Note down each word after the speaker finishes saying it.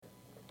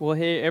Well,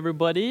 hey,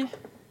 everybody.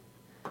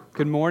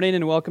 Good morning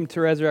and welcome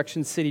to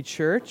Resurrection City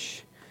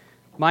Church.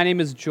 My name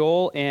is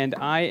Joel, and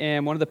I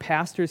am one of the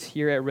pastors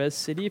here at Res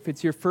City. If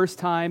it's your first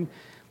time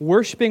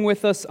worshiping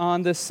with us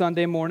on this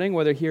Sunday morning,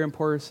 whether here in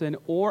person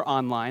or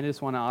online, I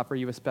just want to offer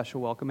you a special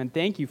welcome and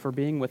thank you for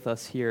being with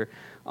us here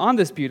on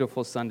this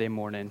beautiful Sunday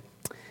morning.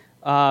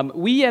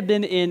 We have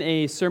been in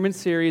a sermon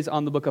series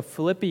on the book of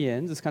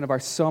Philippians. It's kind of our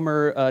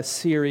summer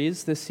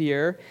series this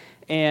year.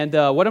 And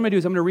what I'm going to do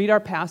is I'm going to read our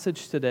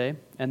passage today,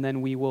 and then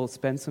we will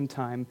spend some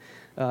time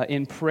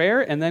in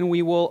prayer, and then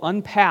we will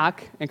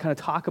unpack and kind of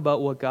talk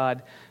about what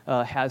God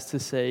has to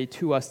say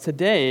to us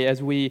today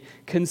as we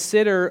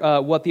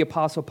consider what the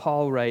Apostle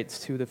Paul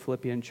writes to the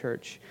Philippian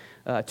church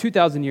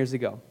 2,000 years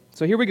ago.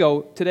 So here we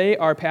go. Today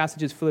our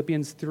passage is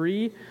Philippians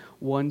 3,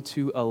 1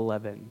 to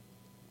 11.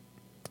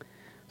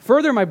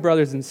 Further, my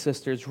brothers and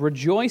sisters,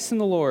 rejoice in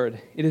the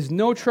Lord. It is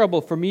no trouble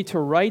for me to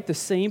write the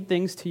same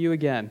things to you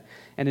again,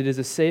 and it is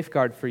a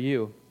safeguard for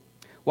you.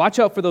 Watch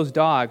out for those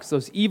dogs,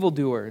 those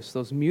evildoers,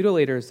 those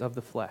mutilators of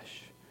the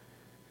flesh.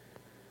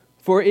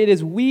 For it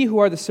is we who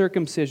are the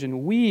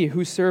circumcision, we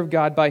who serve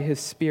God by His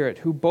Spirit,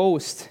 who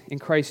boast in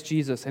Christ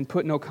Jesus and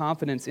put no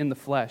confidence in the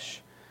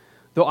flesh.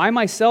 Though I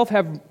myself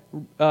have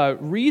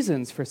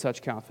reasons for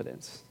such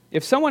confidence.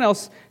 If someone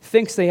else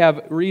thinks they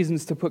have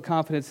reasons to put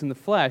confidence in the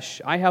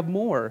flesh, I have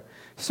more.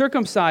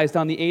 Circumcised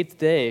on the 8th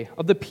day,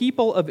 of the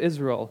people of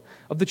Israel,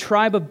 of the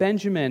tribe of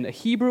Benjamin, a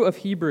Hebrew of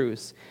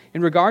Hebrews,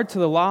 in regard to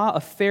the law, a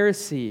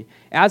Pharisee,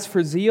 as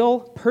for zeal,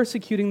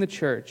 persecuting the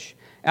church,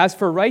 as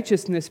for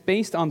righteousness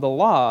based on the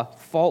law,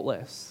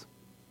 faultless.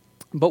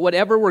 But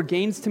whatever were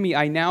gains to me,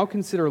 I now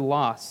consider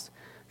loss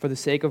for the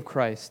sake of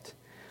Christ.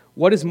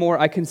 What is more,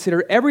 I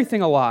consider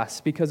everything a loss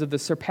because of the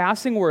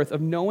surpassing worth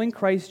of knowing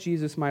Christ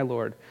Jesus my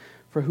Lord,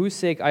 for whose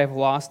sake I have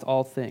lost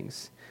all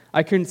things.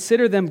 I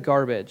consider them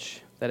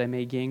garbage, that I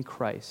may gain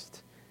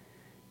Christ,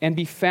 and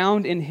be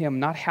found in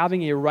Him, not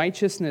having a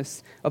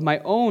righteousness of my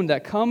own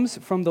that comes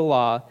from the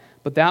law,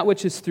 but that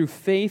which is through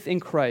faith in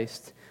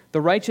Christ,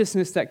 the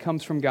righteousness that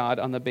comes from God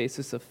on the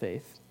basis of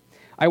faith.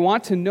 I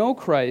want to know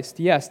Christ,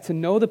 yes, to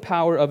know the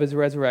power of His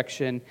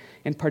resurrection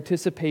and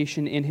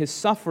participation in His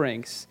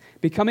sufferings,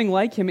 becoming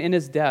like Him in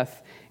His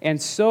death,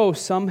 and so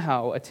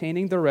somehow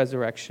attaining the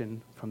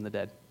resurrection from the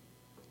dead.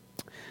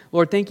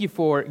 Lord, thank you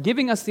for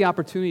giving us the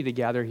opportunity to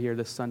gather here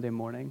this Sunday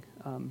morning.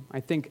 I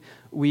think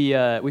we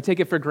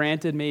take it for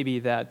granted maybe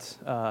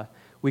that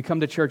we come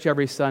to church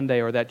every Sunday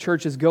or that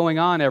church is going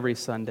on every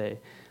Sunday,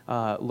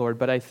 Lord.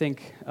 But I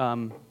think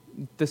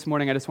this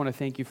morning I just want to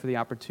thank you for the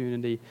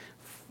opportunity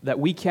that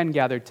we can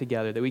gather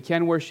together, that we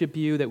can worship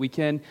you, that we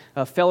can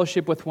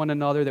fellowship with one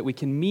another, that we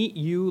can meet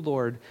you,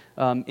 Lord,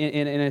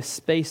 in a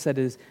space that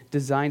is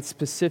designed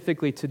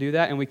specifically to do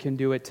that, and we can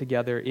do it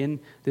together in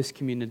this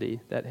community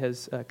that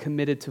has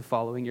committed to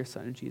following your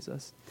Son,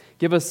 Jesus.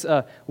 Give us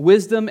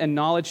wisdom and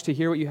knowledge to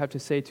hear what you have to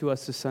say to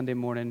us this Sunday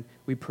morning,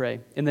 we pray.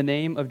 In the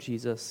name of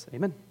Jesus,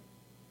 amen.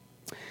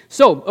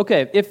 So,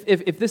 okay,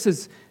 if this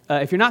is...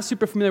 if you're not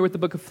super familiar with the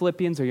book of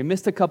Philippians or you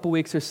missed a couple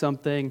weeks or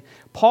something,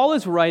 Paul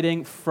is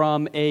writing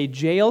from a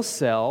jail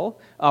cell.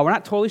 We're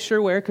not totally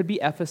sure where. It could be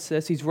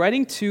Ephesus. He's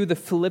writing to the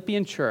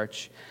Philippian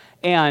church.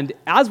 And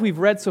as we've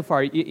read so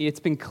far,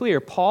 it's been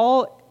clear,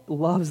 Paul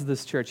loves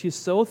this church. He's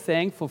so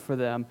thankful for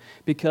them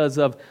because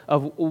of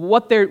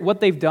what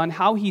they've done,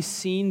 how he's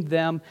seen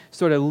them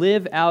sort of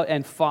live out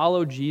and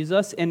follow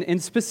Jesus.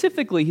 And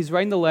specifically, he's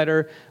writing the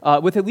letter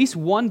with at least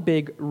one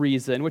big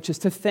reason, which is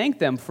to thank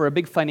them for a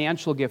big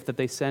financial gift that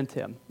they sent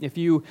him. If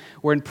you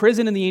were in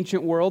prison in the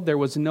ancient world, there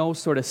was no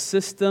sort of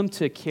system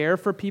to care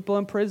for people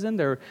in prison.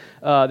 There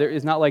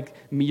is not like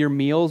your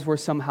meals were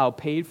somehow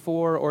paid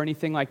for or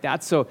anything like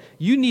that. So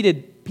you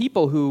needed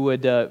people who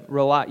would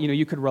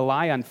you could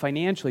rely on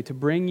financially to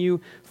bring you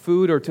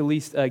food or to at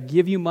least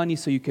give you money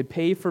so you could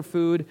pay for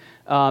food.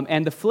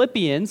 And the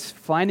Philippians,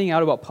 finding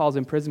out about Paul's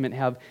imprisonment,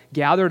 have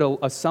gathered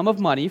a sum of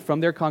money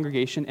from their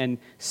congregation and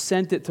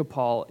sent it to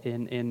Paul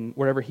in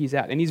wherever he's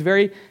at. And he's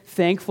very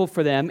thankful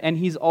for them, and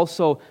he's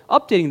also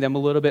updating them a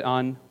little bit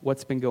on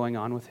what's been going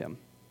on with him.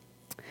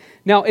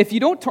 Now, if you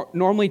don't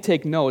normally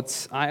take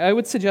notes, I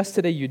would suggest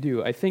today you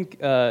do. I think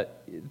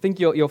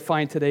you'll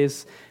find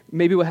today's,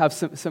 maybe we'll have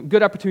some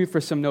good opportunity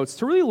for some notes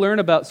to really learn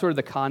about sort of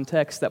the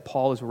context that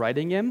Paul is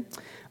writing in.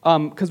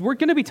 Because we're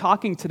going to be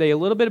talking today a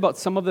little bit about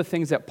some of the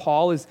things that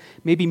Paul is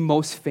maybe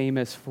most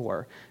famous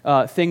for.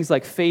 Things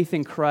like faith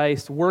in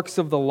Christ, works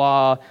of the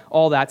law,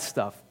 all that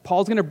stuff.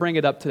 Paul's going to bring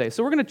it up today.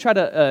 So we're going to try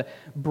to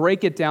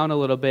break it down a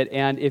little bit.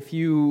 And if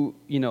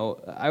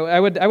I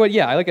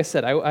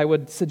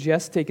would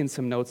suggest taking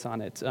some notes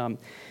on it. And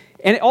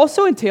it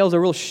also entails a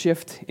real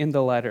shift in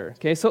the letter.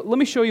 Okay, so let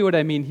me show you what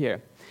I mean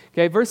here.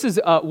 Okay, verses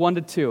 1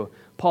 to 2,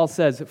 Paul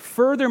says,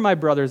 "Further, my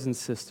brothers and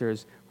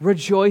sisters,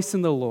 rejoice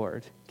in the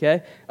Lord."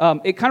 Okay?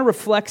 It kind of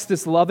reflects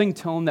this loving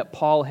tone that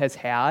Paul has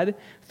had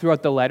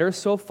throughout the letter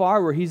so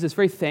far, where he's just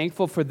very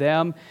thankful for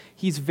them.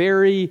 He's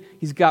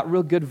got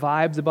real good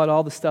vibes about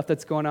all the stuff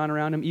that's going on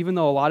around him, even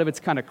though a lot of it's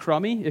kind of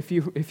crummy. If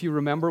you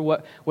remember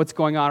what's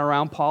going on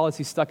around Paul as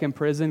he's stuck in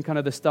prison, kind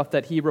of the stuff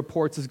that he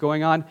reports is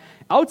going on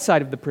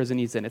outside of the prison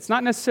he's in. It's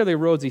not necessarily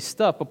rosy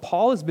stuff, but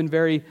Paul has been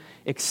very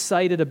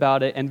excited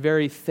about it and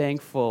very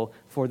thankful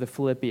for the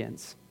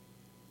Philippians.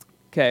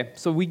 Okay,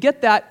 so we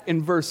get that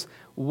in verse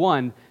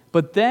 1,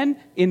 but then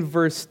in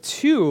verse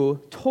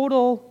 2,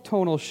 total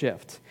tonal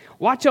shift.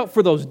 Watch out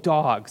for those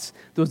dogs,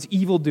 those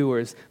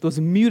evildoers, those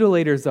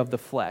mutilators of the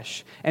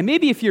flesh. And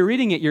maybe if you're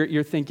reading it,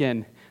 you're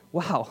thinking,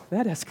 wow,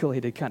 that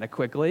escalated kind of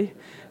quickly,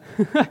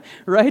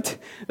 right?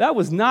 That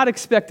was not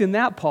expecting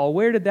that, Paul.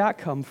 Where did that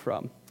come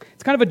from?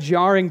 It's kind of a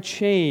jarring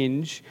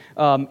change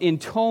in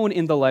tone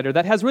in the letter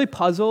that has really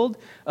puzzled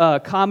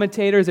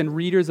commentators and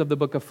readers of the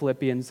book of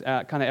Philippians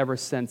kind of ever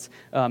since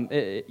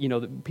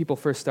people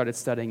first started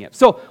studying it.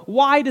 So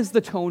why does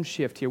the tone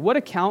shift here? What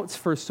accounts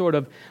for sort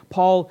of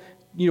Paul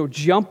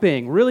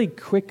jumping really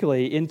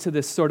quickly into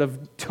this sort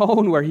of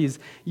tone where he's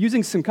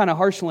using some kind of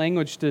harsh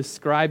language to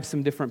describe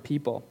some different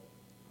people?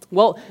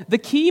 Well, the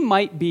key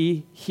might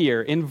be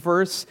here in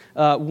verse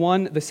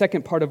 1, the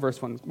second part of verse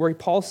 1, where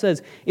Paul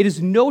says, "It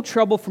is no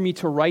trouble for me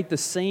to write the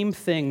same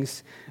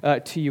things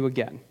to you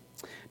again."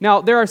 Now,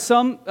 there are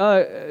some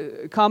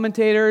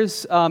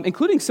commentators,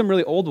 including some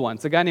really old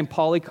ones. A guy named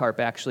Polycarp,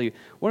 actually,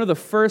 one of the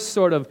first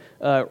sort of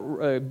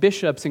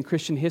bishops in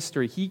Christian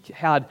history, he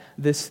had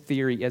this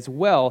theory as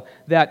well,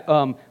 that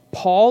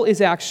Paul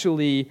is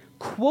actually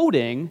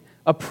quoting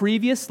a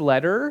previous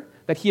letter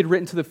that he had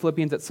written to the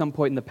Philippians at some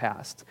point in the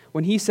past.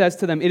 When he says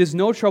to them, "It is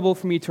no trouble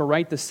for me to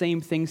write the same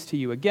things to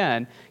you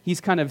again,"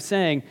 he's kind of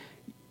saying,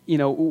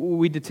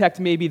 we detect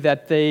maybe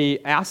that they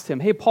asked him,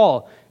 "Hey,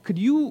 Paul, could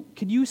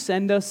you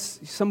send us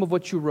some of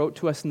what you wrote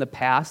to us in the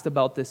past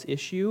about this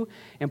issue?"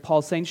 And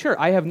Paul's saying, "Sure,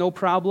 I have no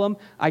problem.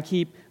 I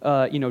keep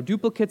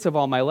duplicates of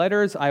all my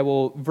letters. I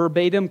will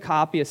verbatim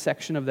copy a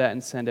section of that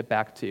and send it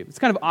back to you." It's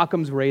kind of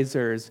Occam's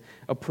razor's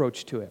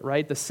approach to it,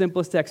 right? The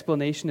simplest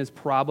explanation is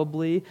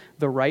probably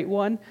the right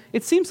one.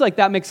 It seems like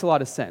that makes a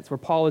lot of sense, where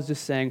Paul is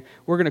just saying,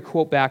 we're going to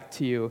quote back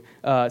to you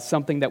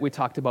something that we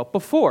talked about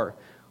before,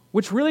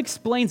 which really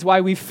explains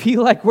why we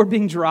feel like we're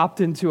being dropped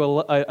into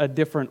a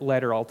different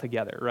letter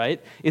altogether,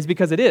 right? Is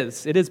because it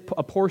is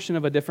a portion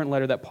of a different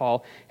letter that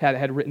Paul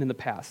had written in the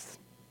past.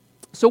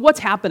 So what's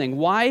happening?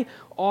 Why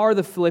are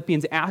the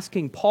Philippians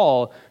asking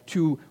Paul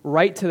to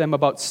write to them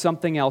about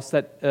something else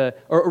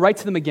or write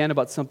to them again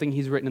about something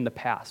he's written in the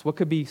past? What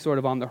could be sort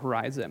of on the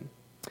horizon?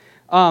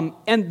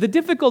 And the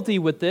difficulty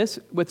with this,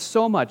 with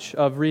so much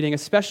of reading,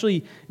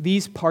 especially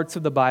these parts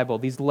of the Bible,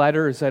 these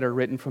letters that are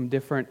written from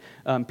different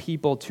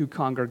people to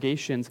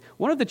congregations,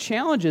 one of the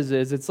challenges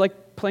is it's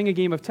like playing a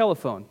game of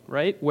telephone,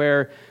 right?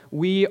 Where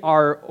we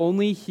are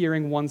only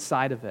hearing one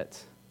side of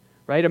it,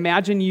 right?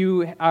 Imagine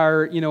you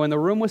are, in the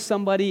room with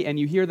somebody and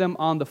you hear them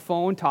on the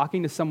phone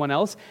talking to someone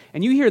else,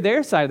 and you hear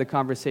their side of the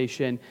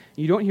conversation,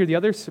 you don't hear the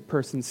other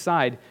person's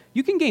side.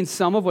 You can gain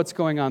some of what's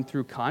going on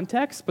through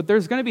context, but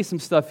there's going to be some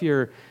stuff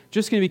you're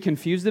just going to be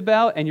confused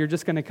about, and you're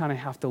just going to kind of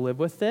have to live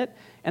with it.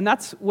 And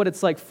that's what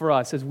it's like for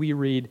us as we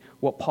read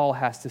what Paul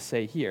has to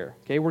say here.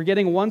 Okay, we're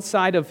getting one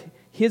side of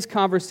his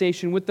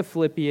conversation with the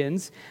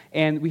Philippians,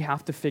 and we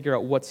have to figure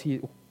out what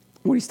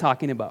he's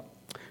talking about.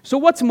 So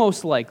what's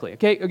most likely?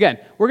 Okay, again,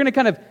 we're going to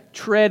kind of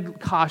tread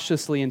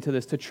cautiously into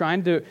this to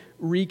trying to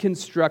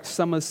reconstruct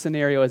some of the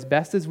scenario as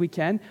best as we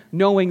can,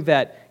 knowing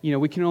that,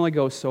 we can only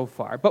go so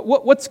far. But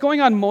what's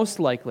going on most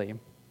likely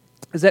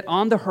is that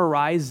on the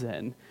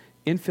horizon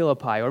in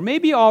Philippi, or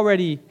maybe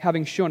already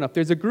having shown up,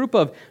 there's a group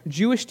of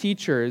Jewish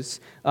teachers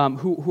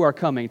who are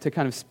coming to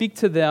kind of speak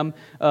to them,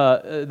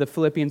 the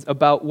Philippians,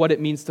 about what it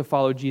means to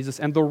follow Jesus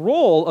and the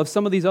role of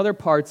some of these other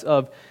parts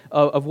of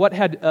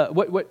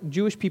what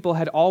Jewish people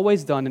had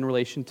always done in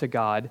relation to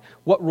God,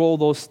 what role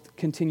those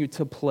continue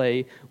to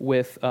play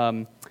with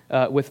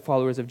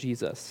followers of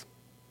Jesus.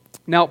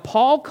 Now,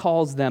 Paul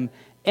calls them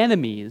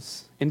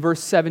enemies in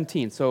verse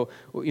 17. So,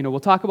 we'll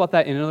talk about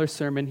that in another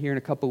sermon here in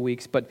a couple of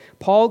weeks, but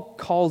Paul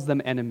calls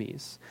them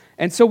enemies.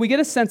 And so we get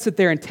a sense that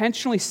they're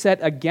intentionally set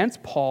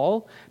against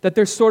Paul, that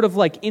they're sort of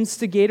like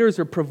instigators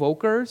or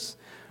provokers,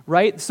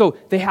 right? So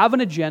they have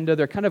an agenda,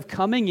 they're kind of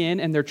coming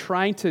in and they're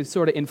trying to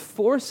sort of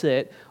enforce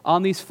it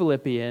on these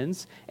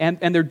Philippians, and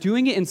they're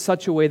doing it in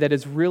such a way that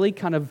is really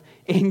kind of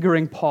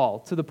angering Paul,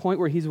 to the point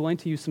where he's willing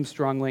to use some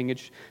strong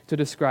language to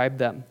describe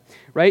them,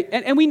 right?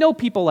 And we know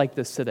people like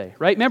this today,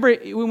 right? Remember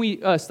when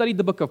we studied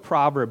the book of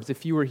Proverbs,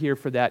 if you were here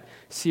for that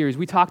series,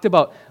 we talked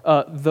about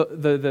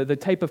the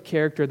type of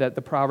character that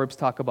the Proverbs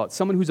talk about,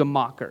 someone who's a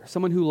mocker,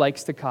 someone who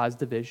likes to cause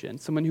division,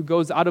 someone who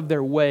goes out of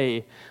their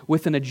way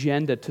with an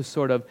agenda to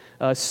sort of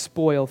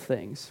spoil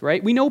things,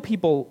 right? We know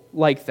people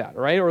like that,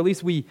 right? Or at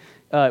least we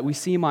we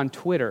see them on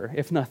Twitter,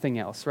 if nothing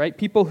else, right?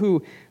 People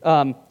who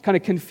kind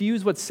of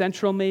confuse what's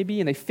central maybe,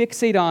 and they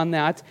fixate on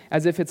that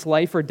as if it's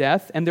life or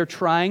death, and they're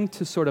trying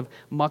to sort of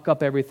muck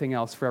up everything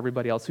else for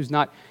everybody else who's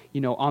not,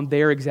 on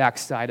their exact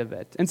side of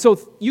it. And so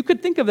you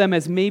could think of them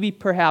as maybe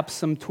perhaps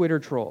some Twitter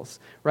trolls,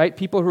 right?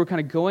 People who are kind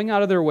of going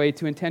out of their way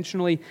to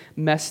intentionally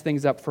mess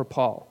things up for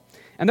Paul.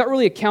 And that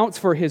really accounts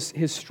for his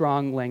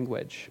strong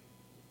language.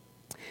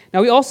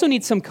 Now, we also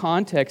need some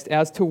context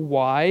as to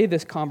why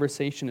this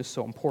conversation is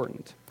so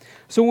important.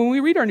 So when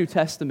we read our New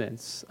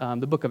Testaments,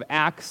 the book of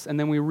Acts, and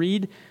then we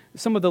read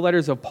some of the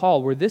letters of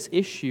Paul, where this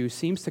issue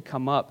seems to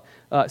come up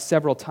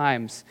several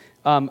times,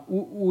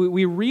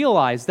 we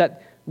realize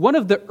that one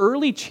of the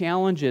early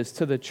challenges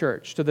to the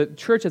church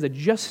as it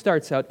just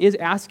starts out, is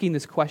asking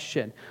this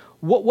question: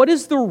 what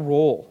is the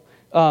role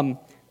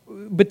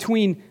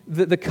between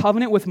the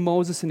covenant with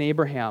Moses and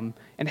Abraham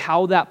and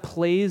how that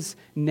plays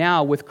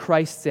now with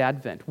Christ's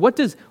advent?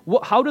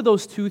 How do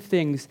those two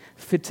things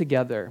fit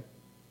together?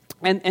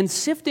 And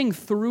sifting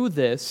through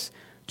this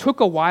took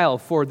a while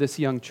for this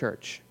young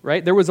church,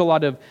 right? There was a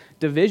lot of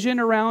division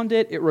around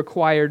it. It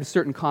required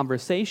certain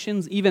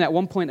conversations, even at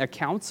one point a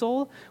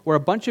council where a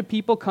bunch of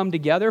people come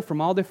together from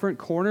all different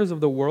corners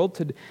of the world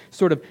to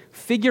sort of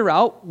figure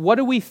out, what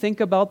do we think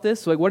about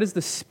this? Like, what is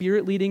the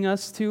Spirit leading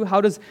us to? How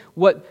does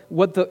what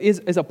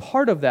is a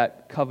part of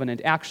that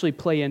covenant actually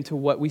play into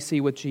what we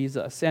see with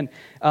Jesus? And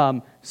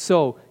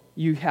so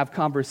you have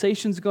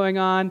conversations going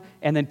on,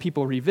 and then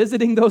people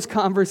revisiting those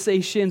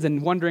conversations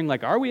and wondering,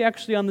 like, are we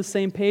actually on the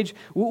same page?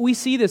 We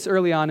see this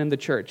early on in the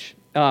church.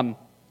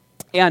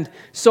 And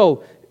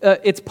so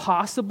it's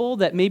possible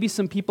that maybe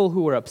some people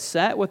who were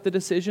upset with the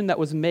decision that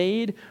was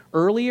made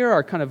earlier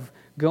are kind of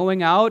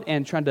going out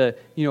and trying to,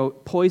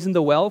 poison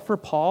the well for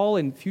Paul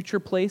in future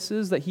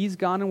places that he's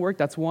gone and worked.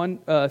 That's one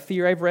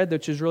theory I've read,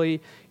 which is really,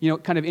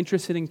 kind of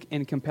interesting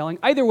and compelling.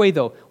 Either way,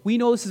 though, we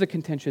know this is a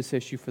contentious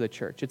issue for the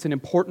church. It's an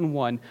important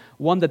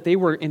one that they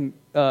were in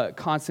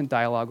constant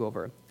dialogue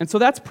over. And so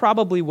that's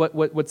probably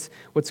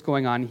what's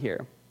going on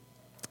here.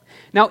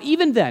 Now,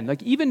 even then,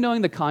 even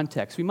knowing the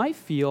context, we might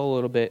feel a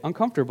little bit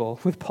uncomfortable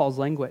with Paul's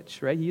language,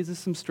 right? He uses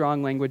some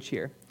strong language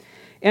here.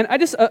 And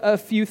a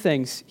few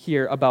things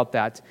here about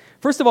that.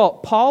 First of all,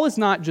 Paul is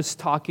not just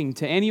talking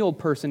to any old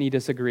person he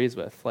disagrees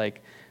with.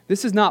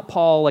 This is not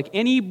Paul,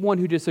 anyone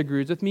who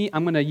disagrees with me,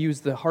 I'm going to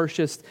use the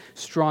harshest,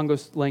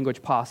 strongest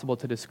language possible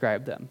to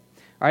describe them.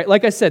 All right,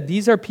 like I said,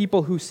 these are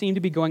people who seem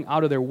to be going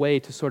out of their way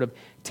to sort of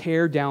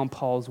tear down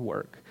Paul's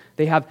work.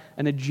 They have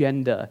an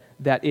agenda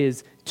that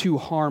is to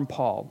harm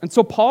Paul. And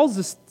so Paul's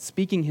just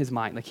speaking his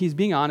mind. He's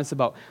being honest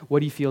about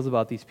what he feels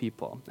about these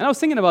people. And I was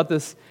thinking about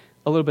this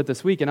a little bit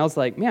this week, and I was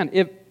like, man,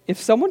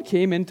 if someone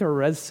came into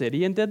Res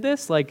City and did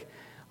this,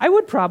 I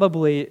would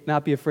probably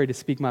not be afraid to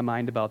speak my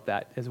mind about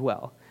that as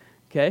well.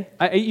 Okay?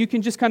 You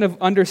can just kind of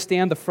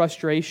understand the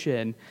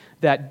frustration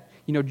that,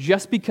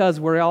 just because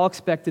we're all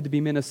expected to be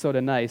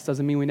Minnesota nice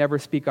doesn't mean we never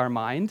speak our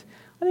mind.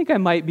 I think I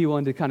might be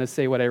willing to kind of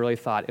say what I really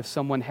thought if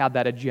someone had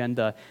that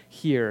agenda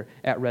here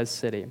at Res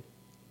City.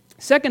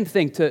 Second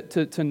thing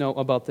to note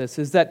about this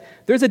is that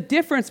there's a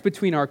difference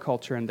between our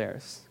culture and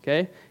theirs,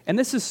 okay? And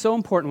this is so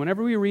important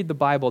whenever we read the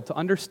Bible to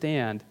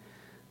understand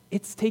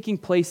it's taking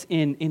place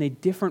in a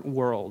different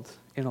world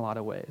in a lot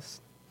of ways.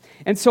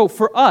 And so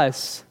for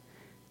us,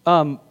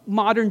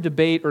 modern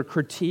debate or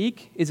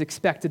critique is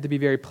expected to be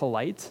very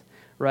polite,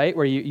 right?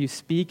 Where you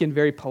speak in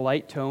very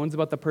polite tones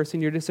about the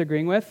person you're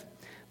disagreeing with.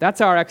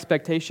 That's our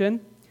expectation.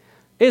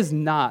 It is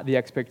not the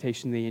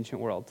expectation in the ancient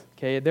world,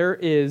 okay? There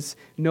is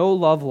no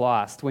love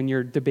lost when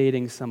you're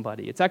debating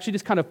somebody. It's actually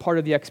just kind of part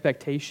of the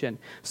expectation.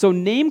 So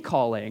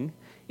name-calling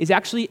is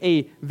actually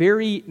a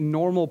very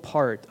normal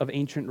part of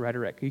ancient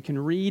rhetoric. You can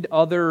read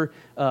other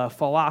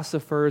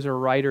philosophers or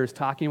writers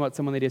talking about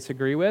someone they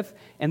disagree with,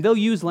 and they'll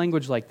use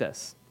language like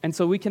this. And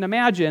so we can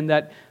imagine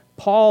that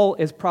Paul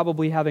is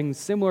probably having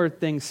similar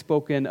things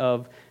spoken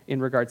of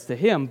in regards to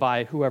him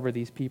by whoever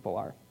these people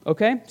are,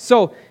 okay?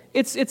 So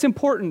it's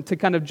important to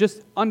kind of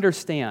just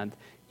understand,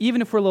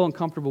 even if we're a little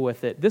uncomfortable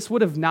with it, this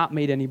would have not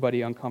made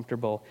anybody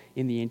uncomfortable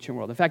in the ancient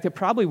world. In fact, it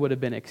probably would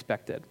have been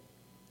expected.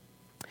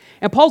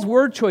 And Paul's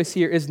word choice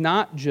here is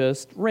not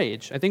just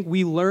rage. I think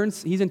we learn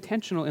he's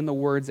intentional in the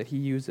words that he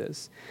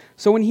uses.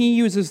 So when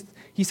he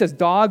says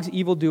dogs,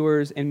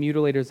 evildoers, and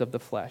mutilators of the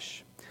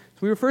flesh.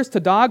 So he refers to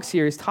dogs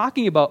here. He's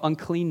talking about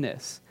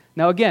uncleanness.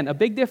 Now again, a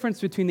big difference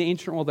between the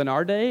ancient world and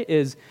our day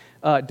is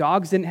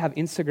dogs didn't have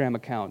Instagram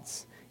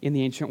accounts in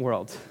the ancient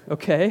world,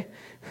 okay?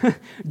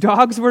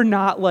 Dogs were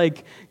not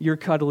like your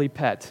cuddly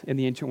pet in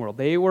the ancient world.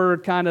 They were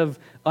kind of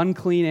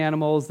unclean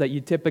animals that you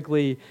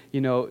typically,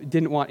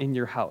 didn't want in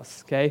your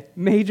house, okay?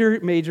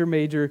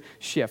 Major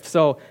shift.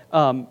 So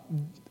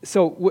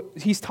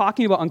he's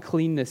talking about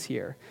uncleanness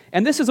here.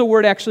 And this is a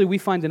word actually we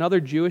find in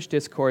other Jewish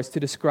discourse to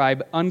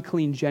describe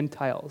unclean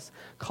Gentiles,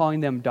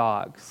 calling them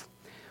dogs.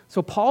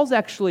 So Paul's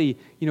actually,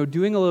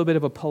 doing a little bit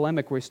of a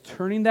polemic where he's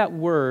turning that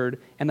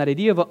word and that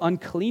idea of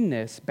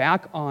uncleanness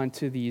back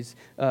onto these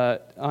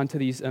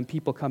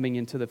people coming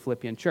into the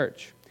Philippian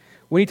church.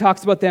 When he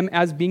talks about them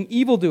as being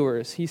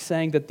evildoers, he's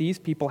saying that these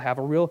people have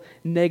a real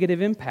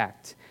negative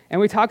impact. And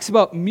when he talks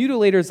about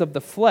mutilators of the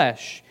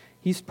flesh,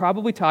 he's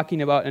probably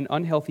talking about an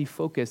unhealthy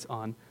focus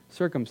on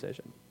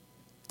circumcision.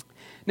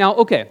 Now,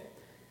 okay,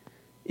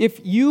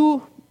 if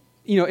you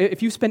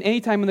spend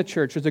any time in the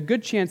church, there's a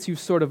good chance you've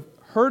sort of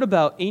heard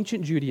about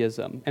ancient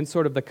Judaism and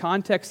sort of the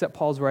context that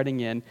Paul's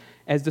writing in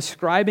as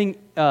describing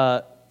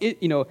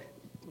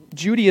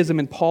Judaism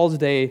in Paul's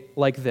day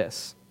like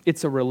this.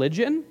 It's a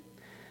religion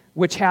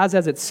which has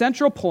as its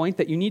central point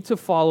that you need to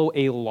follow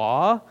a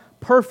law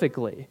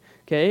perfectly,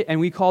 okay?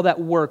 And we call that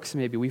works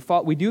maybe.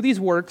 We do these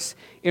works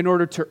in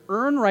order to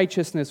earn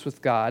righteousness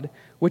with God,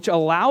 which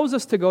allows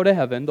us to go to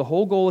heaven. The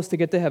whole goal is to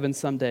get to heaven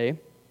someday.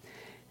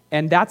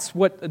 And that's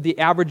what the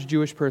average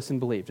Jewish person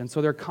believed. And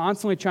so they're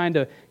constantly trying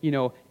to,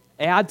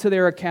 add to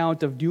their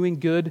account of doing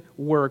good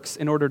works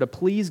in order to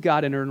please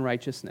God and earn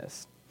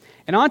righteousness.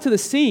 And onto the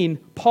scene,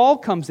 Paul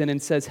comes in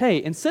and says,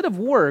 hey, instead of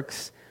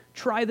works,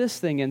 try this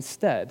thing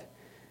instead.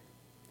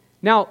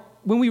 Now,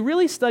 when we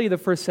really study the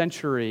first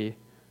century,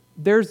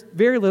 there's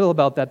very little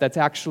about that that's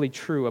actually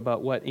true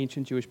about what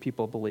ancient Jewish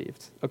people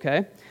believed,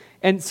 okay?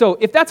 And so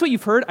if that's what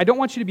you've heard, I don't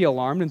want you to be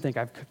alarmed and think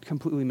I've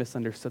completely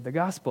misunderstood the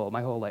gospel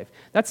my whole life.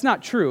 That's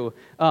not true,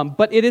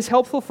 but it is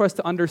helpful for us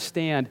to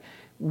understand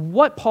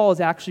what Paul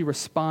is actually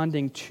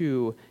responding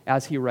to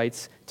as he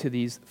writes to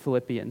these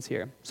Philippians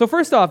here. So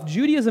first off,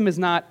 Judaism is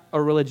not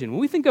a religion. When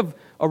we think of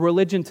a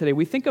religion today,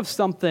 we think of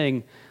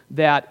something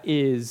that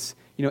is,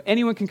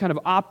 anyone can kind of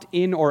opt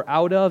in or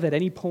out of at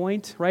any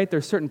point, right?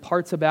 There's certain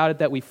parts about it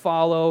that we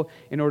follow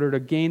in order to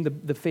gain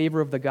the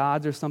favor of the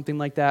gods or something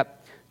like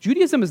that.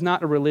 Judaism is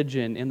not a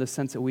religion in the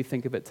sense that we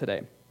think of it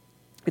today.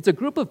 It's a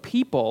group of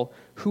people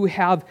who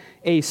have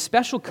a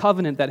special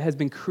covenant that has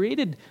been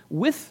created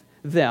with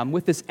them,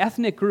 with this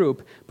ethnic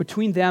group,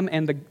 between them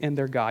and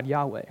their God,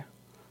 Yahweh.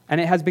 And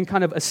it has been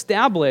kind of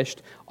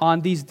established on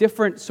these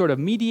different sort of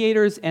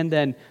mediators and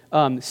then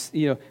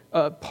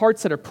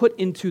parts that are put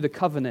into the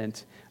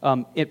covenant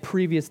at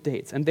previous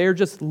dates. And they're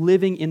just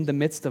living in the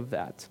midst of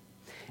that.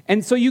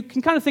 And so you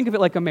can kind of think of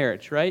it like a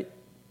marriage, right?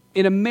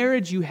 In a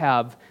marriage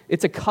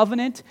it's a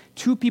covenant.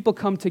 Two people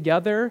come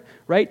together,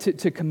 right,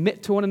 to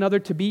commit to one another,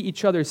 to be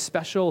each other's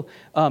special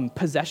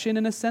possession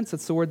in a sense.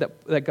 That's the word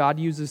that God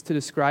uses to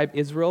describe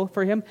Israel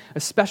for him. A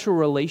special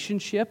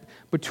relationship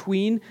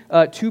between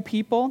two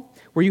people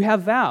where you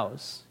have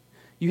vows.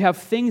 You have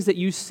things that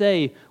you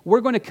say,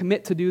 we're going to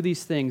commit to do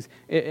these things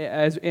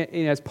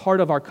as part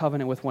of our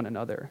covenant with one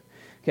another.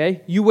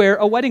 Okay? You wear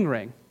a wedding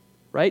ring,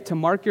 right, to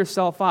mark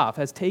yourself off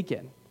as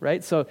taken.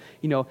 Right? So,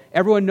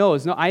 everyone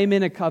knows, no, I am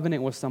in a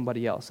covenant with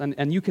somebody else.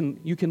 And you can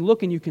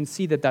look and you can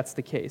see that that's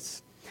the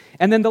case.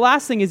 And then the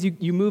last thing is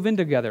you move in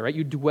together, right?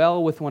 You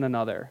dwell with one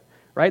another,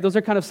 right? Those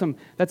are kind of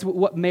that's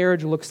what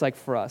marriage looks like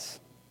for us.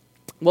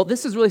 Well,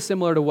 this is really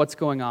similar to what's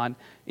going on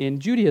in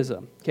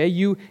Judaism, okay?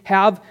 You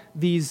have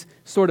these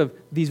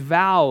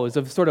vows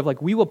of sort of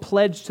like, we will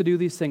pledge to do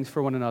these things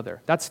for one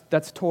another.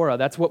 That's Torah.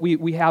 That's what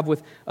we have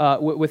with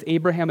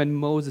Abraham and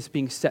Moses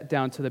being set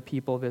down to the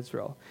people of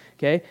Israel,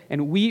 okay?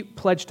 And we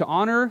pledge to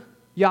honor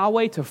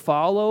Yahweh, to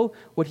follow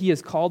what he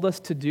has called us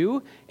to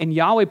do, and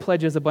Yahweh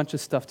pledges a bunch of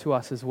stuff to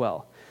us as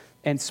well.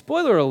 And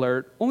spoiler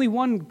alert, only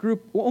one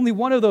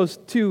of those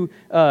two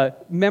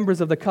members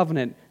of the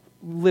covenant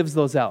lives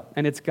those out,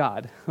 and it's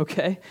God,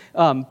 okay?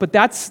 But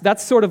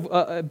that's sort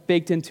of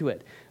baked into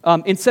it.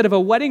 Instead of a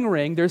wedding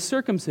ring, there's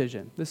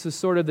circumcision. This is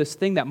sort of this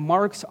thing that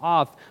marks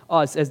off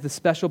us as the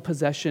special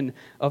possession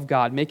of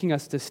God, making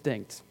us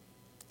distinct.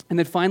 And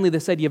then finally,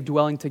 this idea of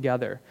dwelling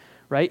together,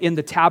 right? In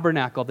the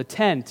tabernacle, the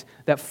tent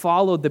that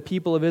followed the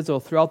people of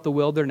Israel throughout the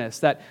wilderness,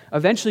 that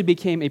eventually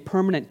became a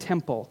permanent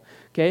temple,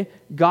 okay?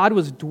 God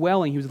was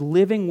dwelling, he was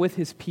living with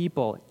his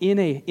people in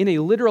a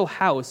literal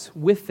house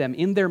with them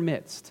in their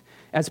midst,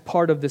 as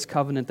part of this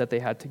covenant that they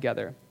had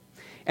together.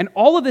 And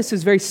all of this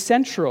is very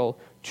central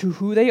to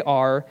who they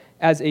are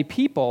as a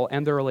people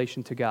and their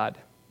relation to God.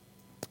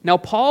 Now,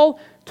 Paul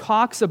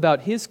talks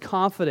about his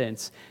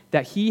confidence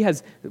that he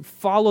has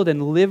followed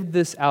and lived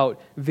this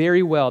out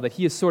very well, that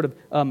he has sort of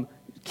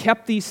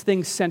kept these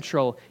things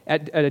central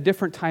at a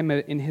different time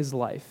in his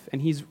life. And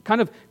he's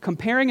kind of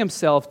comparing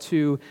himself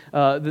to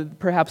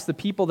perhaps the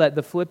people that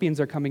the Philippians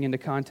are coming into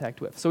contact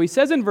with. So he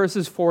says in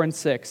verses 4 and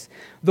 6,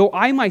 though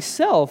I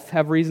myself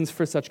have reasons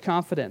for such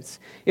confidence,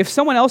 if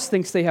someone else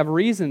thinks they have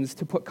reasons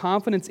to put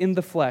confidence in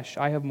the flesh,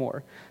 I have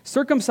more.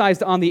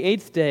 Circumcised on the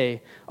 8th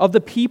day, of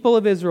the people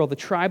of Israel, the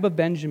tribe of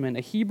Benjamin,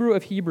 a Hebrew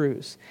of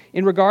Hebrews,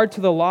 in regard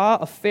to the law,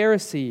 a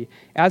Pharisee,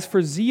 as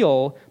for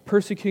zeal,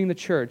 persecuting the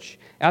church,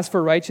 as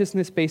for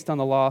righteousness based on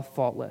the law,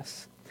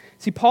 faultless.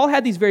 See, Paul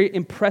had these very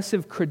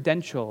impressive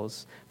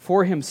credentials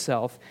for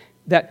himself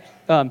that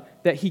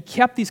he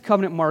kept these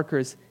covenant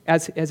markers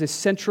as a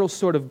central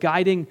sort of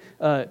guiding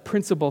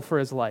principle for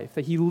his life,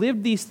 that he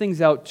lived these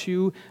things out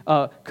to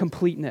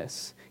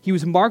completeness. He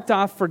was marked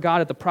off for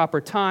God at the proper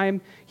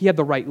time. He had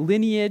the right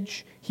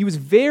lineage. He was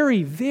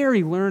very,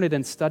 very learned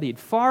and studied,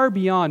 far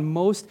beyond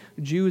most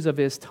Jews of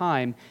his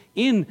time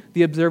in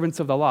the observance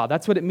of the law.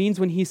 That's what it means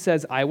when he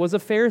says, I was a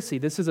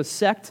Pharisee. This is a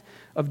sect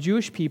of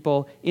Jewish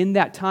people in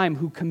that time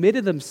who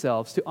committed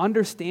themselves to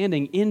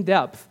understanding in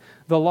depth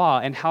the law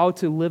and how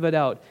to live it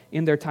out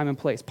in their time and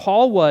place.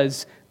 Paul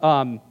was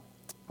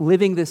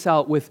living this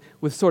out with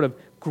sort of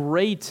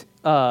great,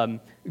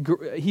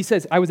 he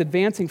says, I was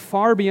advancing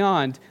far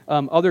beyond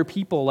other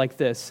people like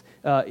this,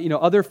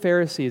 other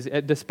Pharisees,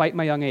 despite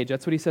my young age.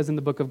 That's what he says in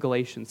the book of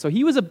Galatians. So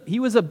he was a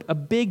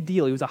big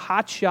deal. He was a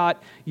hotshot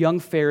young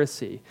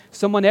Pharisee,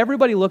 someone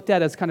everybody looked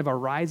at as kind of a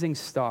rising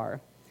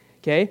star,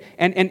 okay?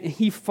 And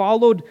he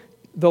followed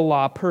the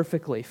law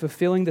perfectly,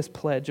 fulfilling this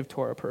pledge of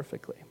Torah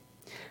perfectly.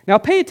 Now,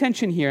 pay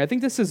attention here. I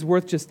think this is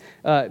worth just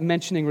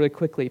mentioning really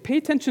quickly. Pay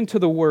attention to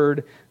the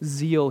word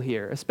zeal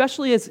here,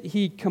 especially as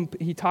he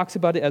talks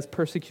about it as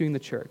persecuting the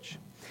church.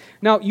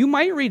 Now, you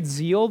might read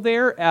zeal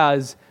there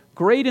as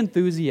great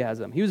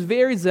enthusiasm. He was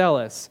very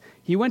zealous.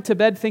 He went to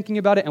bed thinking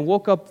about it and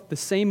woke up the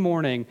same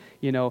morning,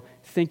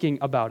 thinking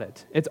about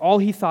it. It's all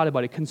he thought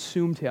about. It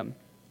consumed him.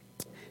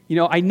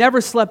 I never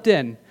slept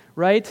in,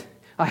 right?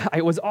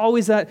 I was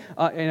always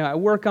I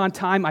work on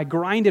time. I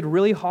grinded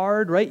really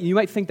hard, right? You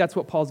might think that's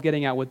what Paul's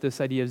getting at with this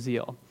idea of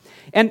zeal.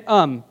 And,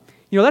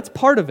 that's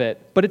part of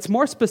it, but it's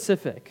more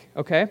specific,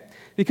 okay?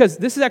 Because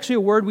this is actually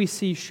a word we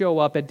see show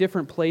up at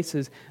different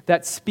places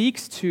that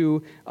speaks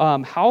to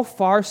how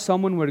far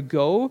someone would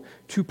go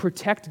to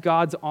protect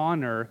God's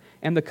honor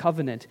and the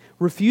covenant,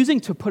 refusing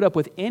to put up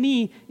with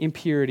any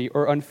impurity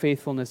or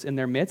unfaithfulness in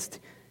their midst,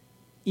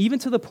 even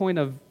to the point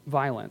of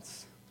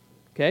violence.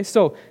 Okay,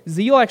 so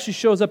zeal actually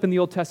shows up in the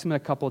Old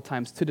Testament a couple of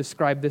times to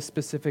describe this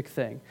specific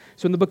thing.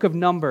 So in the book of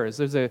Numbers,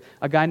 there's a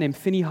guy named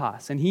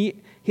Phinehas, and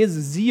his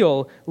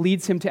zeal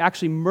leads him to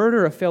actually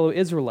murder a fellow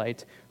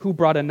Israelite who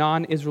brought a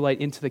non-Israelite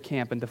into the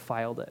camp and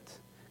defiled it.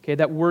 Okay,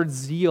 that word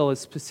zeal is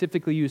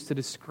specifically used to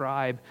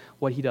describe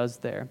what he does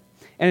there.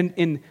 And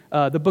in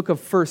the book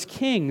of 1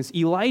 Kings,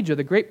 Elijah,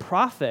 the great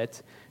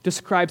prophet,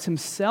 describes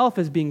himself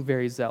as being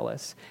very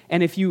zealous.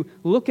 And if you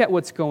look at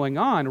what's going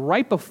on,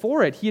 right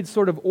before it, he had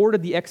sort of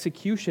ordered the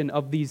execution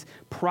of these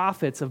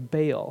prophets of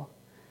Baal,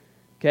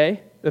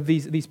 okay? Of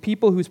these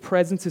people whose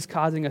presence is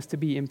causing us to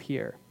be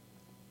impure.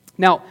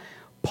 Now,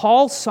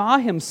 Paul saw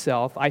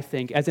himself, I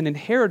think, as an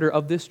inheritor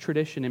of this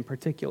tradition in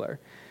particular,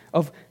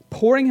 of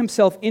pouring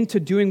himself into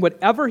doing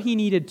whatever he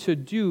needed to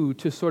do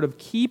to sort of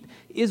keep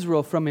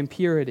Israel from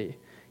impurity,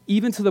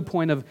 even to the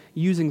point of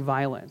using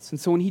violence. And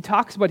so when he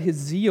talks about his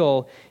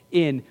zeal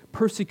in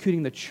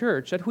persecuting the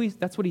church,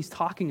 that's what he's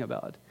talking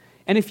about.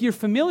 And if you're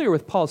familiar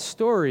with Paul's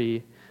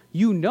story,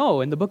 you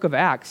know in the book of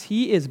Acts,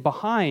 he is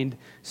behind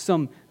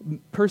some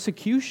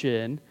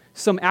persecution,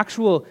 some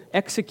actual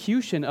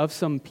execution of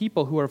some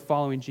people who are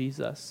following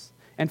Jesus.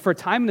 And for a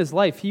time in his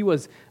life, he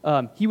was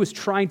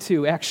trying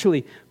to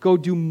actually go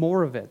do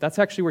more of it. That's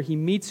actually where he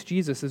meets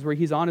Jesus, is where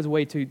he's on his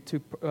way to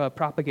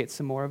propagate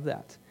some more of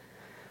that.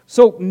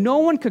 So no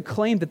one could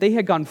claim that they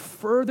had gone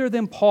further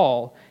than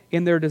Paul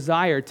in their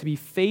desire to be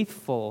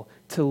faithful,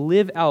 to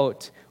live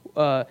out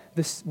what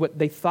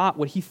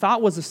he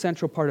thought was a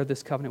central part of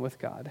this covenant with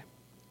God.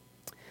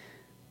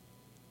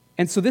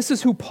 And so this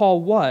is who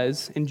Paul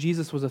was, and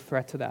Jesus was a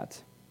threat to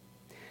that.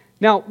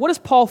 Now, what does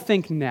Paul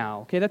think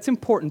now? Okay, that's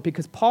important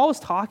because Paul is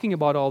talking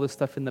about all this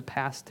stuff in the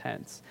past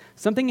tense.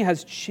 Something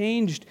has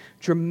changed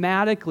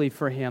dramatically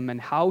for him and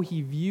how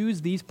he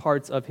views these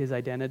parts of his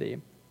identity.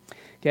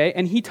 Okay,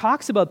 and he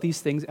talks about these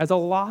things as a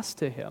loss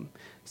to him.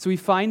 So we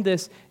find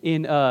this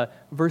in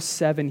verse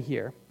 7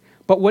 here.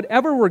 But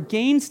whatever were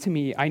gains to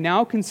me, I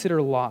now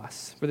consider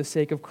loss for the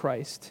sake of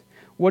Christ.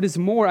 What is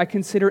more, I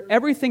consider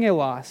everything a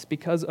loss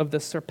because of the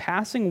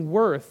surpassing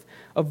worth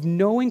of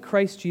knowing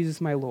Christ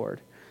Jesus my Lord,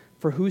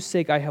 for whose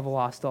sake I have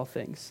lost all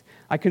things.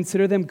 I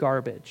consider them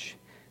garbage,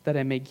 that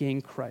I may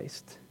gain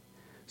Christ.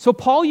 So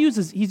Paul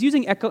he's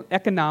using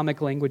economic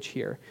language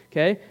here,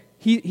 okay?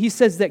 He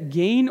says that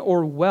gain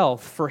or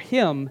wealth for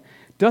him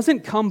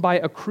doesn't come by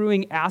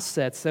accruing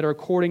assets that are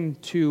according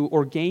to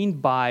or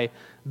gained by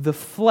the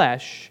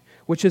flesh,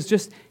 which is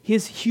just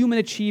his human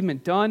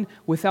achievement done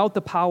without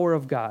the power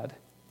of God,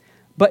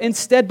 but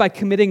instead by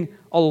committing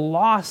a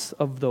loss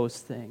of those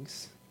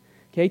things,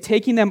 okay,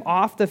 taking them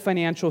off the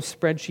financial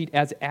spreadsheet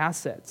as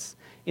assets.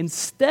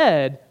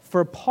 Instead,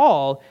 for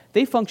Paul,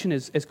 they function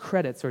as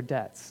credits or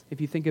debts,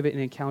 if you think of it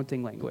in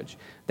accounting language.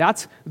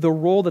 That's the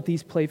role that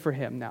these play for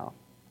him now.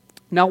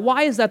 Now,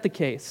 why is that the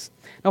case?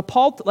 Now,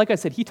 Paul, like I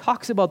said, he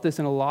talks about this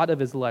in a lot of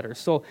his letters.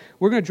 So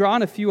we're going to draw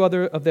on a few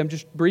other of them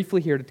just briefly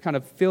here to kind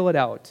of fill it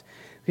out.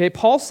 Okay,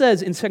 Paul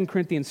says in 2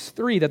 Corinthians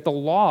 3 that the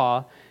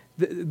law,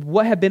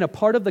 what had been a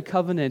part of the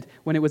covenant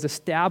when it was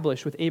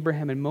established with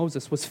Abraham and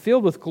Moses, was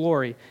filled with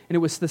glory, and it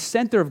was the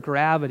center of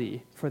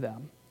gravity for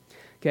them.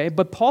 Okay,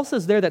 but Paul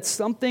says there that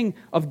something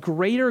of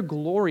greater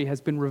glory has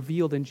been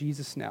revealed in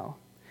Jesus now.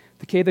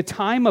 Okay, the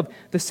time of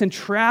the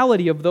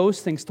centrality of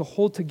those things to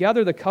hold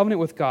together the covenant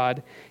with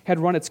God had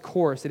run its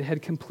course. It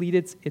had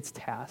completed its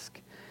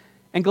task.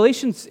 And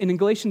in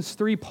Galatians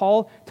 3,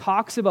 Paul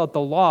talks about the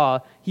law.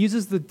 He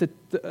uses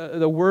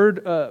the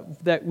word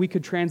that we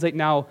could translate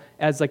now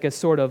as like a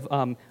sort of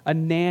a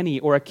nanny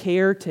or a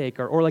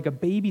caretaker or like a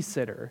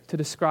babysitter to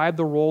describe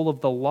the role of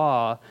the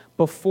law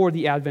before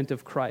the advent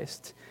of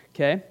Christ.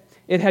 Okay?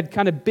 It had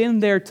kind of been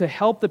there to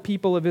help the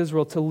people of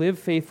Israel to live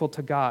faithful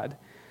to God.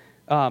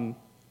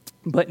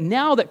 But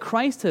now that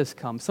Christ has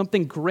come,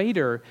 something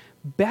greater,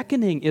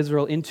 beckoning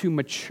Israel into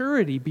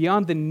maturity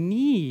beyond the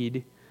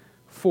need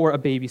for a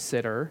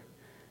babysitter,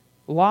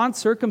 law and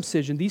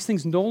circumcision, these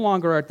things no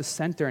longer are at the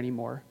center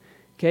anymore,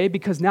 okay?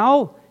 Because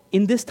now,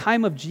 in this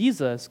time of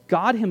Jesus,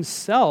 God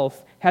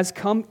himself has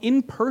come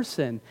in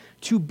person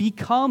to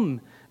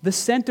become the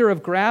center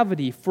of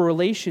gravity for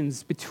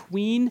relations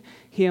between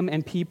him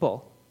and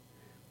people,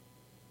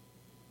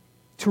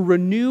 to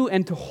renew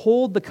and to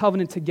hold the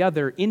covenant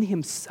together in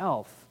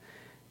himself,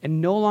 and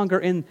no longer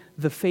in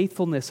the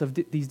faithfulness of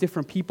these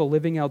different people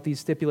living out these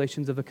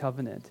stipulations of the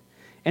covenant.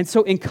 And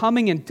so in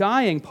coming and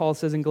dying, Paul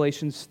says in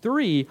Galatians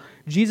 3,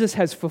 Jesus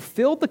has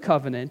fulfilled the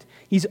covenant.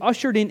 He's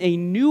ushered in a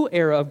new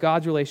era of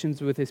God's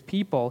relations with his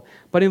people,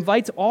 but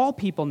invites all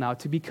people now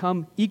to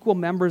become equal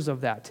members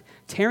of that,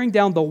 tearing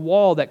down the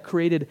wall that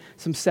created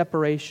some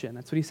separation.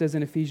 That's what he says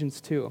in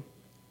Ephesians 2.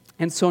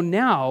 And so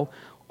now,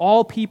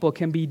 all people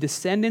can be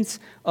descendants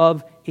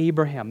of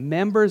Abraham,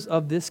 members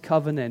of this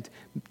covenant,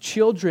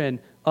 children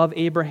of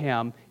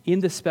Abraham in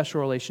this special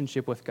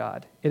relationship with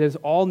God. It is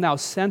all now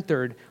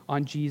centered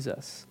on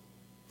Jesus.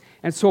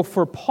 And so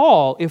for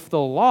Paul, if the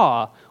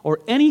law or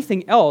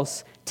anything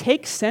else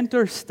takes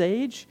center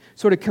stage,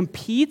 sort of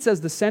competes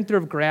as the center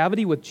of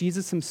gravity with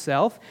Jesus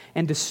himself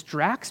and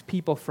distracts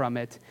people from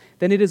it,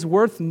 then it is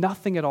worth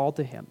nothing at all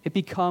to him. It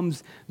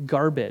becomes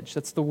garbage.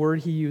 That's the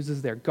word he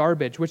uses there,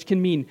 garbage, which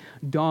can mean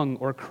dung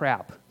or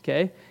crap.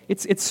 Okay,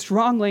 it's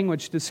strong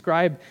language to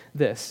describe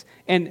this,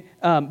 and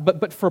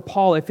but for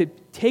Paul, if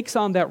it takes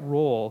on that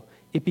role,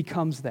 it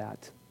becomes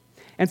that.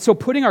 And so,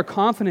 putting our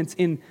confidence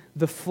in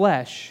the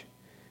flesh,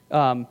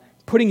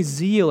 putting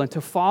zeal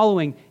into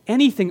following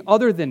anything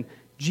other than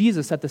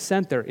Jesus at the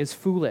center is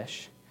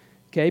foolish.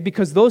 Okay,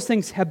 because those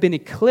things have been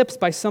eclipsed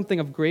by something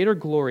of greater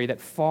glory that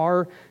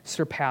far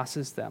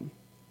surpasses them,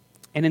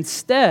 and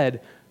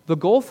instead, the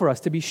goal for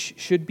us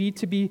should be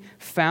to be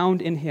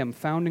found in him,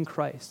 found in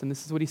Christ. And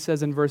this is what he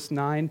says in verse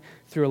 9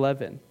 through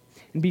 11.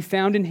 And be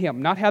found in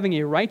him, not having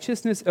a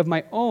righteousness of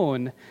my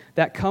own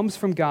that comes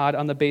from God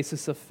on the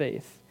basis of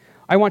faith.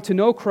 I want to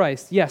know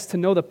Christ, yes, to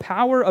know the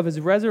power of his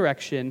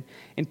resurrection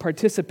and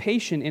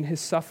participation in his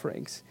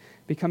sufferings,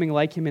 becoming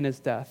like him in his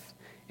death,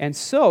 and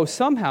so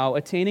somehow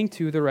attaining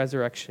to the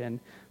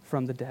resurrection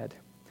from the dead.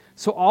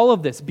 So all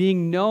of this,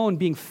 being known,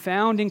 being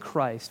found in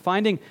Christ,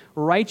 finding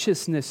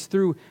righteousness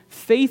through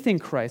faith in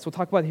Christ, we'll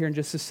talk about it here in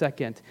just a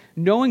second,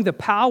 knowing the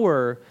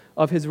power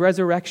of his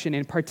resurrection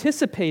and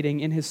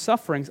participating in his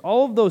sufferings,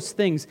 all of those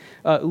things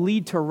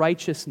lead to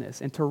righteousness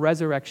and to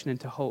resurrection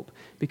and to hope,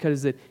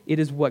 because it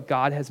is what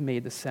God has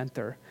made the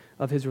center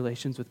of his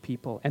relations with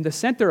people and the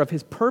center of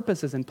his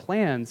purposes and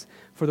plans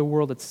for the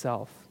world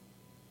itself.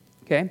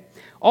 Okay?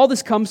 All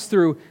this comes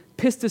through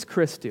pistis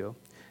Christou.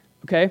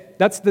 Okay,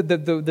 that's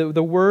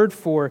the word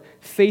for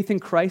faith in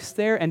Christ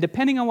there. And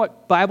depending on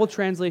what Bible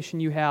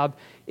translation you have,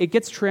 it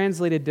gets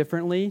translated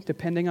differently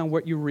depending on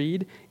what you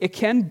read. It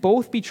can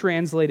both be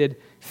translated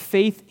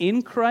faith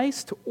in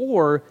Christ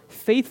or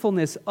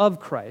faithfulness of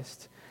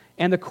Christ.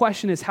 And the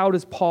question is, how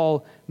does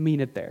Paul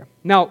mean it there?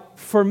 Now,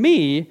 for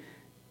me,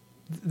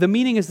 the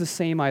meaning is the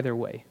same either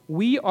way.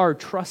 We are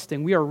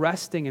trusting, we are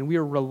resting, and we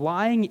are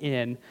relying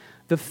in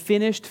the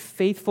finished,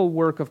 faithful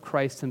work of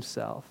Christ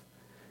himself.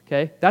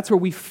 Okay? That's where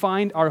we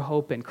find our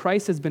hope in.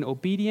 Christ has been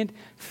obedient,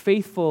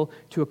 faithful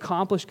to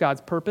accomplish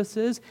God's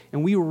purposes,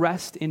 and we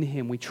rest in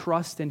him. We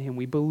trust in him.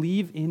 We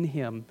believe in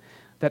him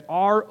that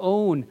our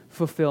own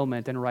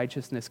fulfillment and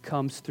righteousness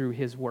comes through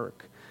his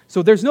work.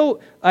 So there's no,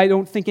 I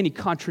don't think, any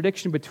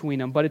contradiction between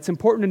them, but it's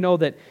important to know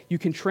that you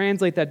can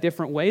translate that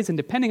different ways, and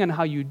depending on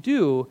how you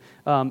do,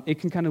 it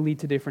can kind of lead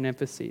to different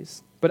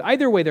emphases. But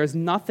either way, there's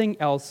nothing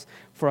else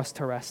for us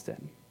to rest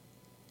in.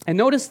 And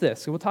notice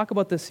this, we'll talk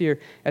about this here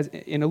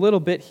in a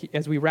little bit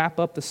as we wrap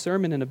up the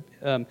sermon.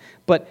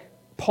 But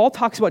Paul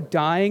talks about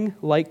dying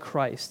like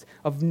Christ,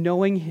 of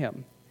knowing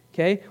him.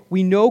 Okay?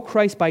 We know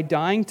Christ by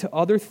dying to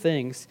other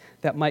things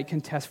that might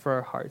contest for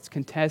our hearts,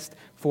 contest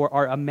for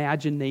our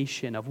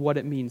imagination of what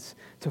it means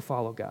to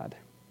follow God.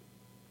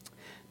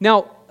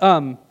 Now,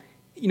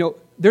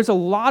 there's a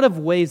lot of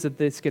ways that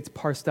this gets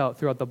parsed out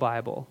throughout the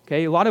Bible,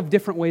 okay? A lot of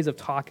different ways of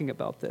talking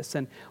about this.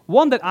 And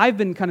one that I've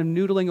been kind of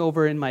noodling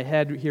over in my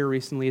head here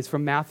recently is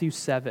from Matthew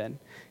 7,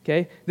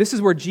 okay? This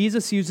is where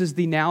Jesus uses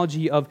the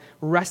analogy of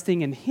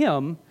resting in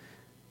him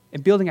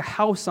and building a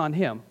house on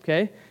him,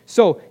 okay?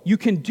 So you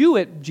can do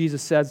it,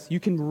 Jesus says, you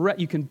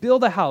can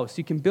build a house,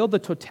 you can build the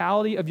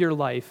totality of your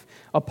life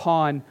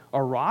upon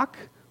a rock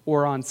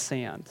or on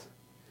sand,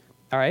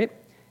 all right?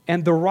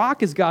 And the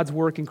rock is God's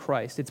work in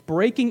Christ. It's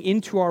breaking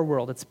into our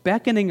world. It's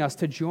beckoning us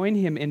to join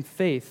him in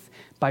faith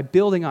by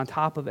building on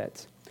top of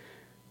it.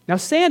 Now,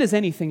 sand is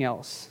anything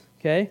else,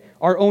 Okay?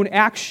 Our own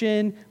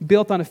action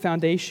built on a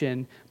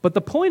foundation. But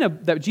the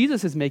point that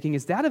Jesus is making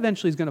is that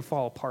eventually is going to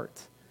fall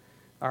apart.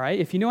 All right?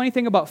 If you know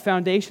anything about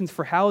foundations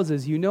for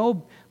houses, you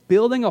know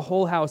building a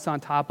whole house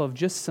on top of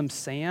just some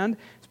sand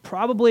is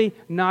probably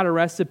not a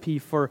recipe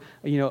for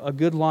a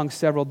good long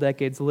several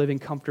decades living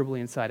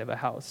comfortably inside of a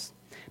house.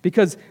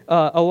 Because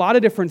a lot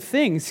of different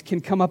things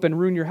can come up and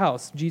ruin your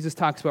house. Jesus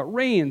talks about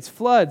rains,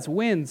 floods,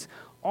 winds.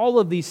 All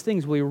of these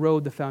things will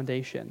erode the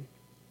foundation.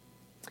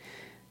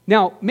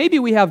 Now, maybe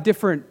we have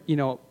different,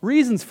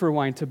 reasons for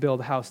wanting to build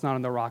a house not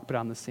on the rock but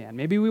on the sand.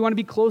 Maybe we want to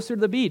be closer to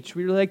the beach.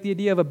 We really like the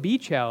idea of a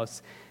beach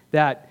house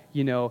that,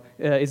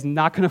 is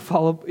not going to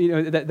follow,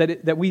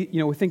 that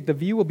we think the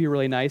view will be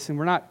really nice and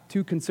we're not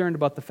too concerned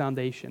about the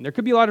foundation. There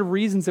could be a lot of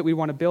reasons that we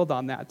want to build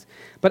on that.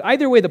 But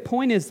either way, the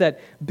point is that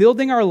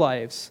building our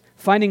lives,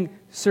 finding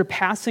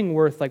surpassing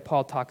worth like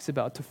Paul talks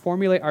about, to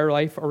formulate our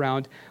life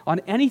around on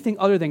anything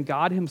other than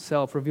God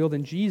himself revealed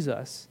in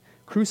Jesus,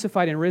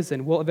 crucified and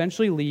risen, will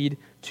eventually lead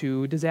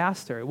to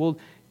disaster. It will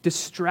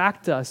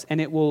distract us, and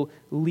it will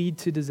lead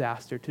to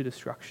disaster, to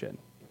destruction.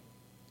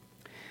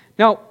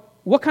 Now,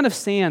 what kind of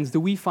sands do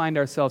we find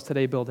ourselves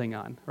today building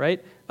on,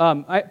 right?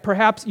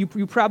 Perhaps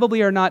you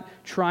probably are not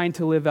trying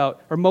to live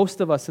out, or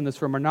most of us in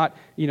this room are not,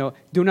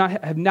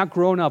 have not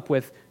grown up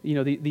with,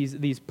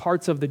 these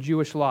parts of the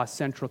Jewish law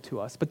central to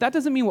us. But that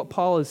doesn't mean what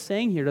Paul is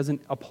saying here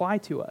doesn't apply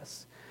to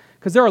us.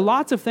 Because there are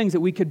lots of things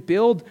that we could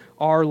build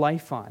our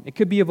life on. It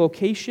could be a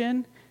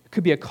vocation, it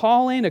could be a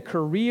calling, a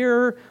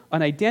career,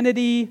 an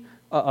identity,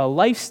 a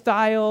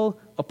lifestyle,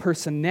 a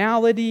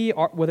personality,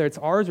 whether it's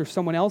ours or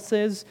someone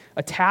else's,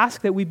 a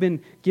task that we've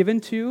been given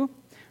to,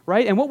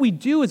 right? And what we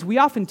do is we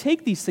often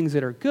take these things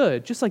that are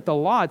good, just like the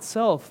law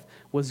itself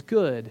was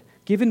good,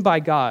 given by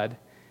God,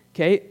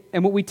 okay?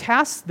 And what we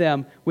task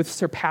them with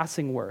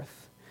surpassing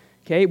worth,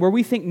 okay? Where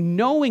we think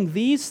knowing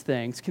these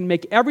things can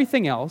make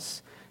everything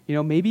else,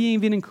 maybe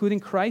even including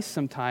Christ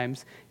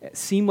sometimes,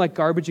 seem like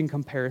garbage in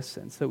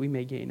comparison so that we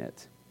may gain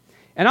it.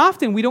 And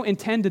often we don't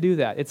intend to do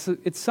that.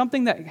 It's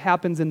something that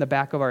happens in the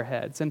back of our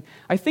heads. And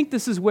I think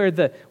this is where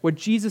what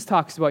Jesus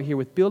talks about here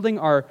with building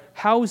our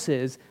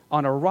houses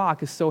on a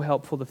rock is so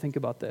helpful to think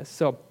about this.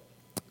 So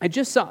I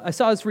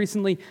saw this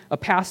recently, a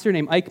pastor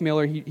named Ike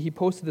Miller, he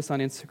posted this on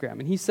Instagram,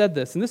 and he said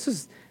this, and this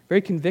is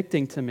very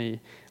convicting to me.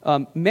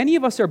 Many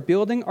of us are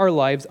building our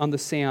lives on the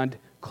sand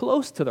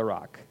close to the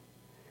rock,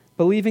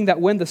 believing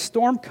that when the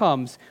storm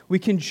comes, we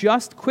can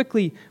just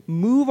quickly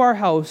move our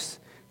house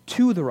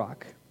to the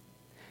rock.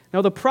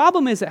 Now, the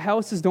problem is that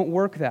houses don't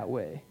work that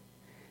way,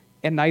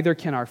 and neither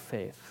can our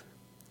faith,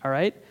 all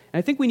right? And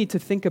I think we need to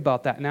think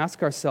about that and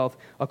ask ourselves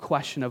a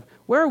question of,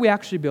 where are we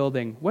actually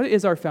building? What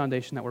is our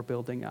foundation that we're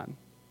building on?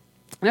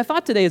 And I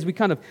thought today, as we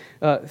kind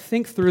of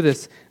think through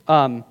this,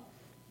 a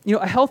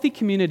healthy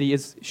community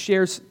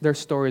shares their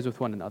stories with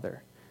one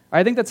another.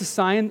 I think that's a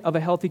sign of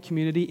a healthy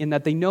community in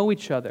that they know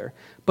each other,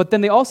 but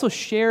then they also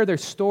share their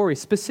story,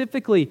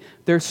 specifically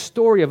their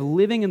story of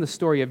living in the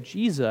story of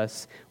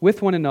Jesus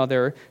with one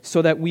another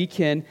so that we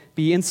can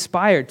be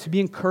inspired, to be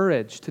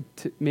encouraged,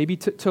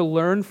 to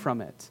learn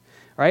from it.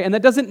 All right? And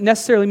that doesn't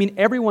necessarily mean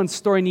everyone's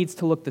story needs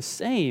to look the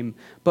same,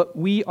 but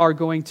we are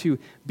going to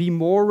be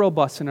more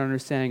robust in our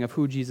understanding of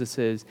who Jesus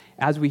is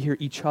as we hear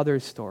each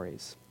other's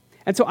stories.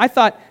 And so I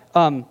thought,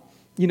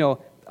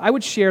 I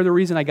would share the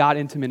reason I got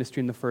into ministry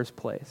in the first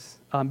place,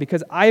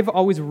 because I've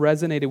always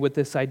resonated with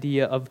this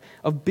idea of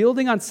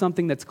building on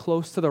something that's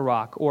close to the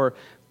rock, or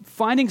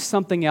finding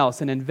something else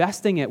and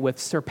investing it with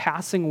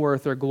surpassing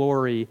worth or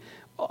glory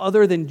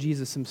other than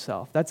Jesus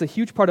himself. That's a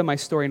huge part of my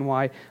story and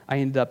why I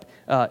ended up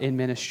in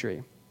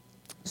ministry.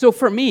 So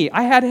for me,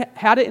 I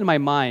had it in my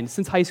mind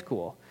since high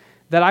school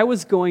that I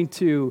was going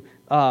to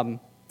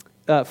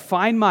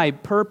find my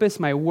purpose,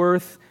 my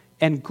worth,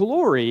 and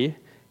glory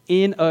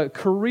in a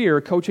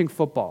career coaching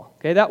football.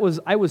 Okay,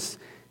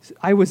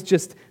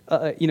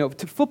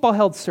 football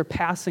held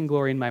surpassing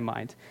glory in my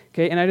mind.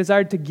 Okay, and I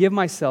desired to give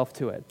myself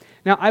to it.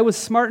 Now, I was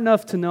smart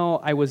enough to know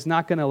I was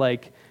not going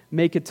to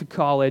make it to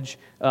college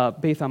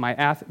based on my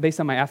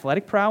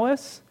athletic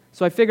prowess.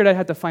 So I figured I'd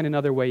have to find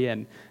another way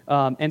in.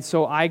 And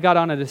so I got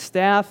on the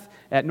staff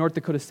at North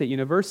Dakota State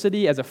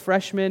University as a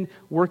freshman,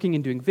 working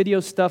and doing video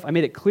stuff. I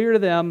made it clear to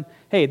them,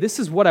 hey, this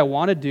is what I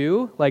want to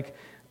do.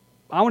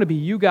 I want to be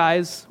you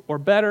guys or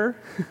better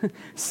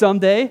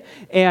someday.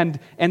 And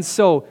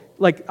so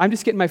I'm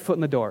just getting my foot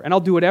in the door. And I'll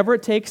do whatever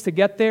it takes to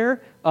get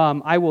there.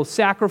 I will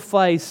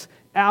sacrifice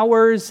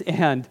hours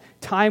and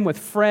time with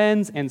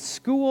friends and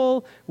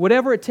school,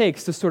 whatever it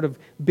takes to sort of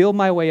build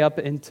my way up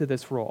into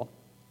this role.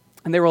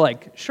 And they were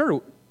like,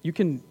 sure,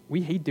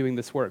 we hate doing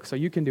this work, so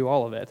you can do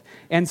all of it.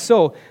 And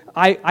so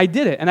I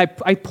did it, and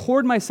I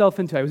poured myself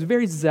into it. I was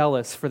very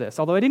zealous for this.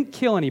 Although I didn't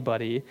kill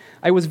anybody,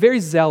 I was very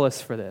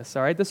zealous for this,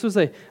 all right? This was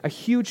a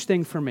huge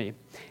thing for me.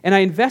 And I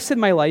invested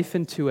my life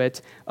into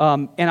it,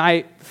 and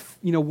I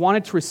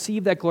wanted to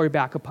receive that glory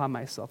back upon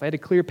myself. I had a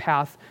clear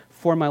path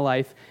for my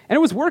life, and it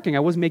was working.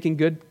 I was making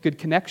good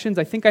connections.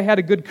 I think I had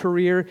a good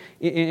career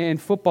in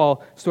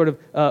football sort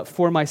of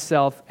for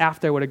myself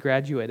after I would have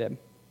graduated.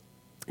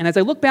 And as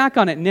I look back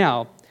on it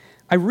now,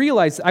 I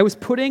realized I was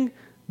putting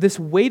this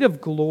weight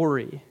of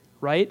glory,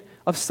 right,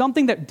 of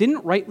something that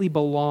didn't rightly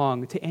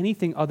belong to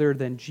anything other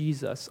than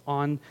Jesus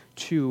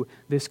onto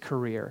this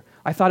career.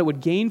 I thought it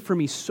would gain for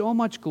me so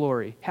much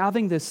glory,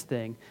 having this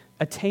thing,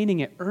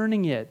 attaining it,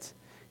 earning it,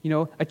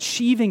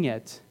 achieving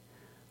it,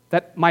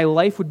 that my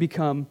life would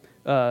become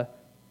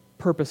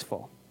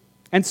purposeful.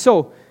 And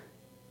so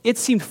it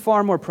seemed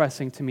far more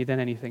pressing to me than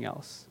anything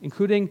else,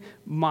 including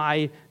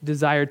my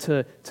desire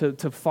to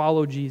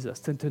follow Jesus,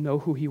 to know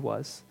who he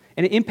was.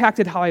 And it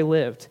impacted how I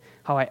lived,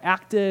 how I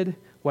acted,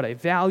 what I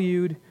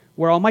valued,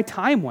 where all my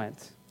time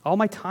went. All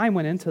my time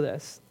went into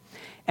this.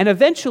 And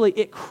eventually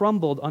it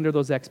crumbled under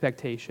those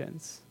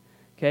expectations,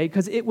 okay?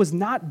 Because it was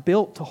not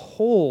built to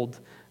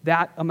hold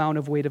that amount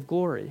of weight of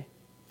glory.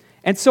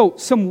 And so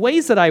some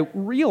ways that I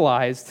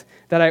realized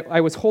that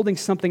I was holding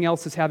something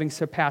else as having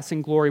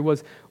surpassing glory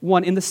was,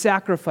 one, in the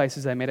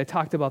sacrifices I made. I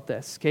talked about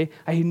this, okay?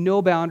 I had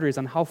no boundaries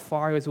on how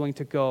far I was willing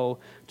to go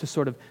to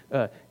sort of,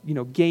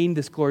 gain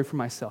this glory for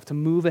myself, to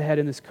move ahead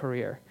in this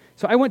career.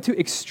 So I went to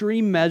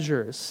extreme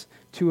measures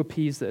to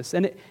appease this.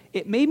 And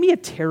it made me a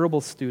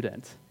terrible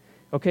student,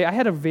 okay? I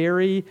had a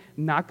very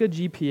not good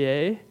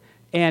GPA,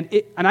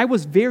 and I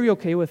was very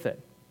okay with it.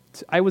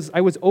 I was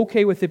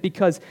okay with it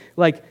because,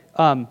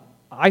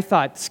 I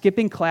thought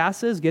skipping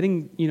classes,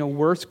 getting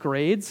worse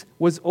grades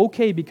was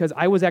okay because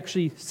I was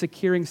actually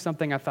securing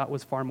something I thought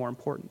was far more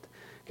important.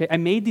 Okay, I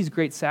made these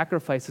great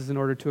sacrifices in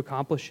order to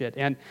accomplish it,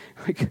 and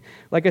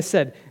like I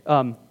said,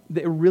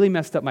 it really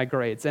messed up my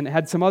grades, and it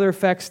had some other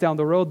effects down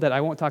the road that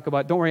I won't talk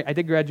about. Don't worry, I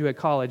did graduate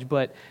college,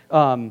 but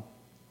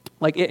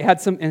it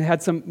had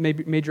some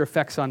major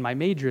effects on my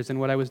majors and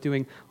what I was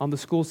doing on the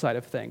school side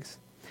of things.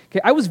 Okay,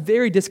 I was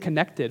very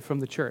disconnected from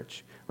the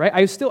church.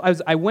 Right?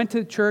 I went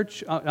to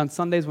church on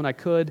Sundays when I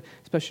could,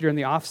 especially during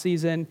the off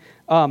season,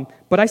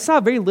 but I saw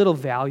very little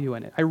value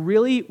in it. I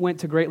really went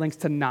to great lengths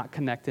to not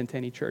connect into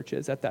any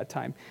churches at that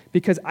time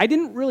because I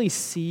didn't really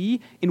see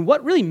in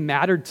what really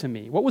mattered to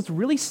me, what was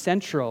really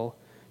central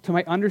to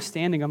my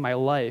understanding of my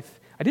life.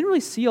 I didn't really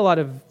see a lot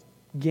of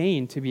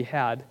gain to be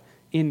had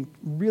in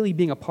really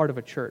being a part of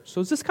a church.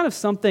 So it's just kind of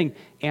something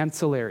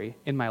ancillary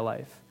in my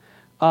life,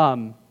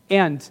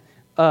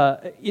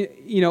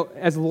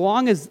 as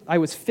long as I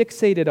was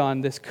fixated on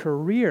this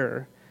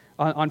career,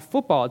 on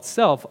football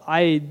itself,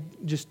 I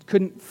just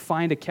couldn't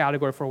find a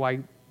category for why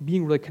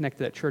being really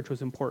connected at church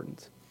was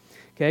important.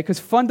 Okay, because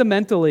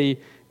fundamentally,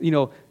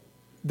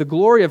 the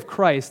glory of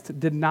Christ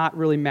did not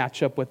really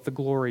match up with the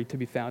glory to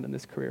be found in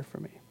this career for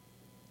me.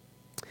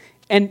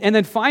 And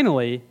then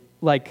finally,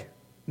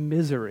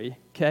 misery.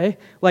 Okay,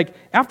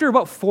 after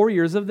about 4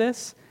 years of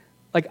this,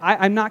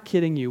 I'm not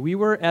kidding you. We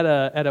were at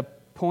a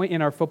point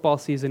in our football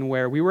season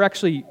where we were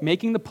actually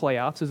making the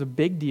playoffs. It was a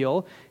big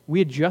deal. We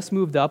had just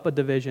moved up a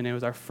division. It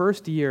was our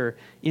first year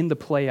in the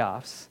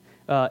playoffs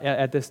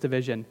at this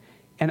division.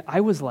 And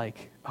I was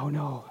like, oh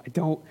no, I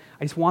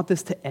just want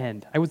this to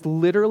end. I was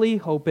literally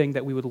hoping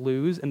that we would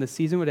lose and the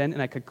season would end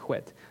and I could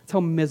quit. That's how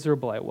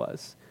miserable I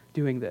was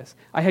doing this.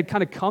 I had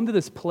kind of come to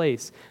this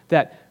place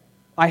that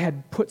I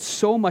had put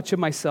so much of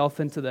myself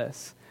into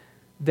this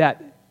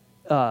that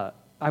I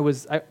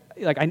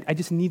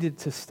just needed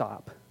to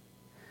stop.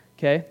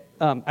 Okay,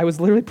 I was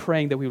literally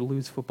praying that we would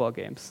lose football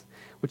games,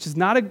 which is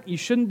you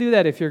shouldn't do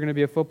that if you're going to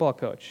be a football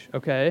coach,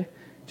 okay?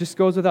 Just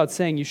goes without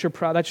saying.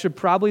 That should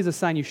probably is a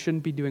sign you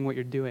shouldn't be doing what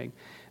you're doing.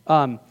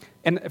 And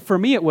for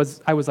me, I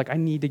was like, I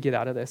need to get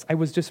out of this. I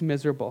was just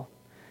miserable.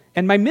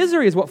 And my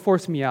misery is what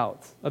forced me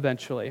out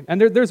eventually.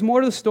 And there's more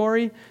to the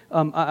story,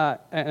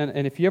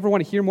 and if you ever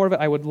want to hear more of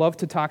it, I would love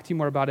to talk to you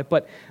more about it.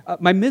 But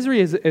my misery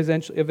is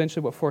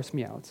eventually what forced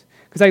me out.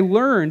 Because I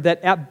learned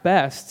that at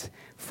best,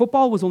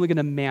 football was only going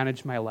to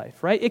manage my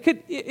life, right?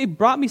 It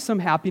brought me some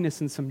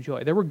happiness and some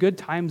joy. There were good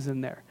times in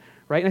there,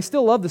 right? And I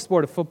still love the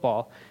sport of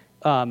football,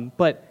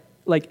 but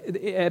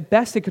at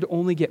best it could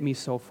only get me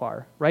so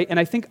far, right? And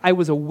I think I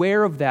was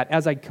aware of that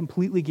as I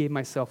completely gave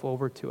myself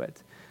over to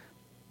it.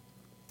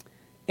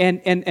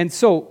 And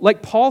so,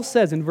 like Paul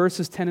says in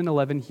verses 10 and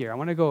 11 here, I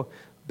want to go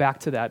back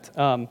to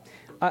that.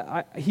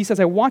 He says,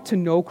 I want to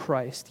know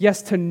Christ.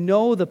 Yes, to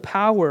know the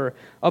power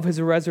of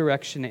his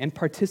resurrection and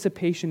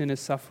participation in his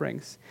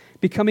sufferings,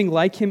 becoming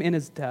like him in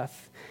his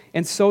death,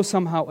 and so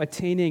somehow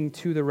attaining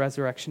to the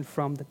resurrection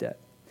from the dead.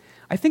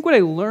 I think what I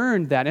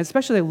learned then, and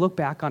especially as I look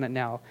back on it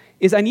now,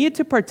 is I needed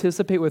to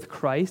participate with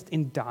Christ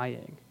in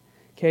dying.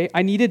 Okay?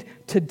 I needed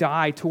to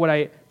die to what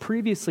I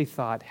previously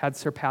thought had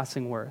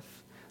surpassing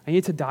worth. I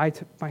needed to die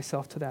to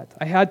myself to that.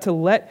 I had to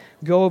let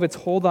go of its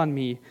hold on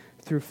me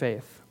through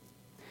faith.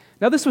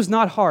 Now, this was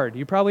not hard.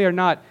 You probably are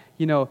not,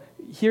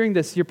 hearing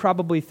this, you're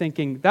probably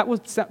thinking,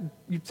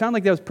 you sound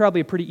like that was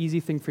probably a pretty easy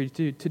thing for you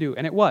to do,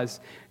 and it was.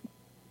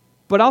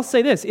 But I'll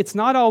say this, it's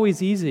not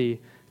always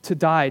easy to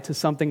die to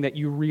something that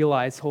you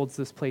realize holds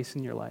this place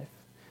in your life,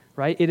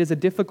 right? It is a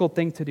difficult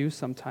thing to do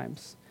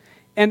sometimes.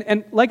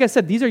 And like I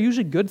said, these are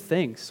usually good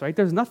things, right?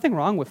 There's nothing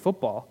wrong with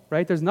football,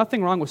 right? There's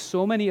nothing wrong with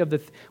so many of the...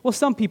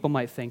 Some people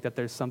might think that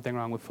there's something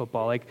wrong with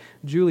football. Like,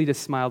 Julie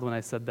just smiled when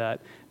I said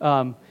that.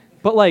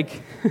 But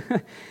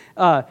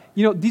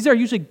these are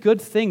usually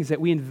good things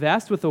that we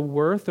invest with a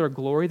worth or a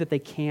glory that they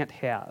can't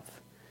have.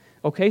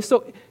 Okay,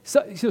 so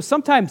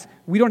sometimes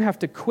we don't have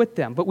to quit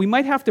them, but we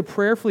might have to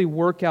prayerfully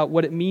work out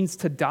what it means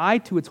to die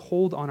to its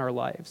hold on our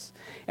lives.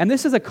 And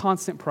this is a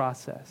constant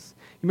process.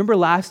 You remember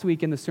last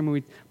week in the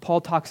sermon,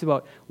 Paul talks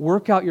about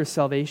work out your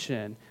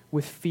salvation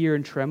with fear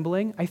and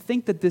trembling. I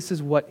think that this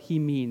is what he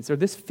means, or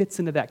this fits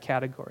into that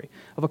category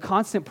of a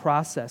constant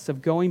process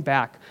of going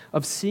back,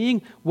 of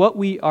seeing what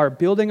we are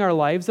building our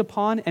lives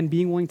upon and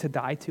being willing to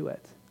die to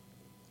it.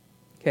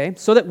 Okay,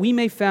 so that we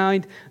may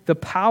find the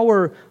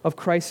power of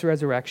Christ's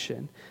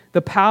resurrection,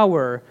 the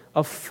power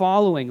of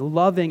following,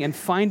 loving, and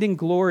finding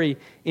glory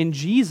in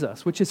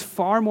Jesus, which is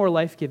far more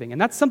life-giving.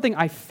 And that's something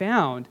I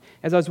found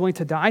as I was willing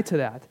to die to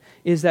that,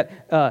 is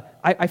that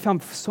I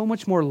found so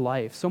much more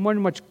life, so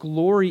much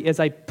glory as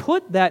I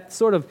put that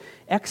sort of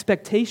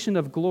expectation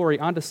of glory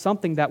onto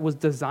something that was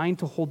designed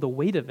to hold the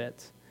weight of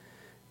it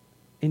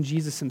in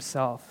Jesus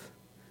himself.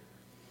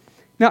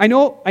 Now, I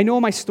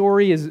know my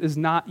story is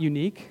not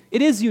unique.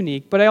 It is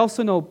unique, but I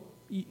also know,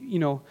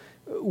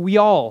 we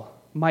all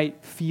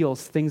might feel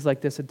things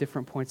like this at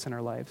different points in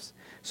our lives.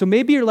 So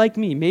maybe you're like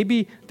me.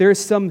 Maybe there's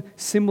some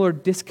similar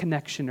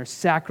disconnection or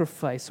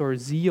sacrifice or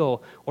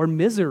zeal or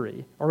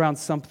misery around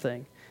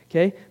something,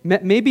 okay?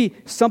 Maybe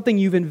something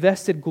you've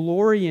invested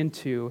glory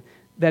into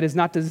that is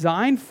not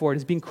designed for it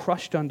is being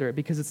crushed under it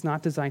because it's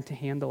not designed to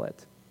handle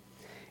it.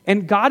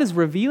 And God is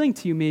revealing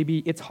to you maybe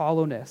its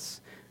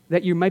hollowness,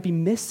 that you might be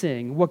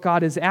missing what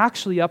God is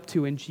actually up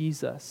to in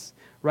Jesus,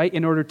 right?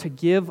 In order to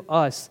give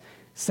us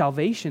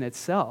salvation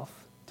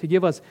itself, to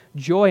give us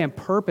joy and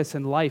purpose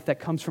in life that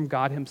comes from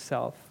God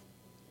himself.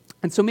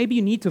 And so maybe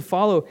you need to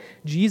follow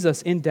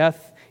Jesus in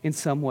death in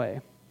some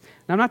way.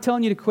 Now, I'm not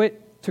telling you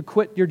to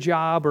quit your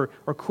job or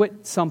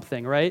quit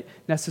something, right?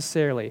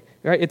 Necessarily,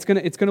 right? It's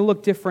gonna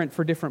look different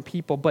for different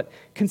people, but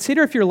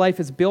consider if your life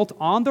is built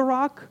on the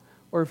rock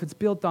or if it's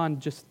built on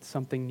just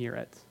something near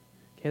it.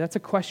 Okay, that's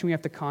a question we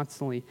have to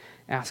constantly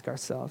ask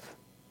ourselves.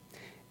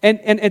 And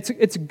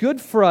it's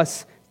good for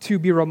us to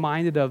be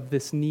reminded of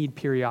this need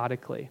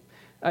periodically.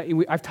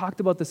 I've talked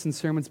about this in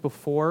sermons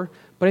before,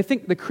 but I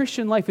think the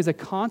Christian life is a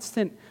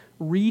constant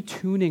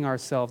retuning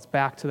ourselves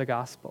back to the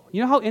gospel.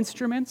 You know how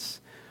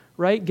instruments,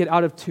 right, get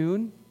out of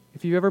tune?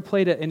 If you've ever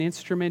played an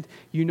instrument,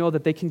 you know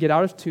that they can get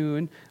out of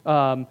tune,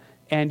 and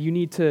you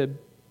need to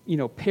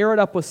pair it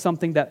up with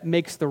something that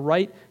makes the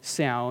right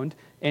sound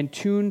and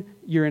tune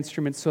your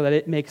instrument so that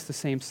it makes the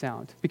same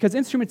sound. Because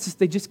instruments,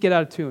 they just get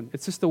out of tune.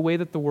 It's just the way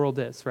that the world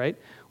is, right?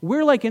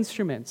 We're like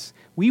instruments.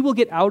 We will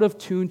get out of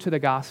tune to the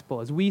gospel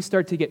as we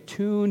start to get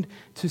tuned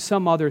to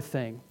some other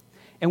thing.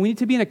 And we need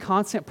to be in a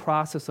constant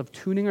process of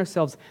tuning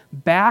ourselves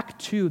back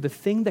to the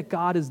thing that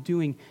God is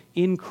doing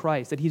in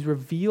Christ, that he's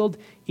revealed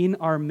in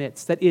our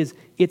midst, that is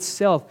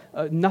itself,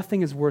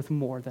 nothing is worth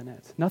more than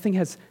it. Nothing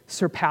has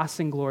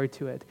surpassing glory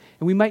to it.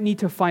 And we might need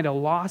to find a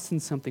loss in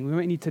something. We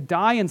might need to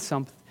die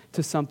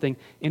to something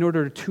in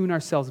order to tune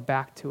ourselves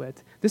back to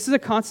it. This is a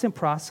constant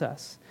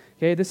process.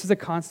 Okay, this is a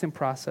constant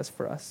process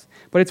for us.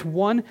 But it's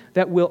one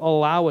that will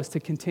allow us to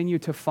continue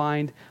to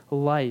find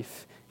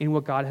life in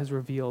what God has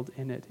revealed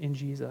in it, in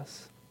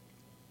Jesus.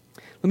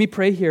 Let me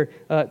pray here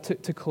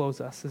to close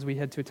us as we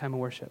head to a time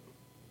of worship.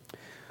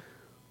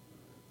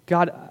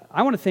 God,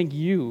 I want to thank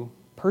you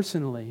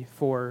personally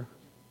for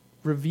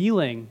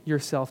revealing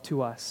yourself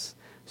to us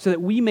so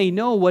that we may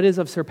know what is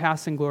of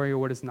surpassing glory or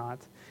what is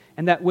not.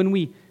 And that when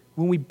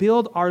we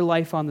build our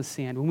life on the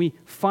sand, when we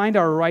find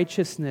our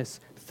righteousness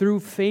through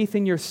faith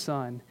in your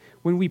Son,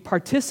 when we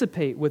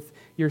participate with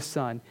your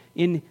Son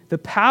in the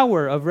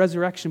power of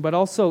resurrection, but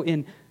also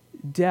in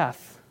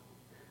death,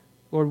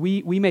 Lord,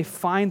 we may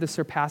find the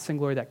surpassing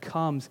glory that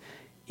comes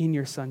in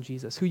your Son,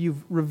 Jesus, who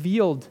you've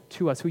revealed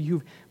to us, who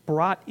you've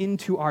brought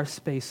into our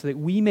space so that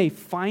we may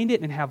find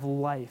it and have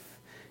life.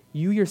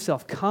 You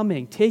yourself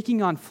coming,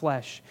 taking on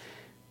flesh,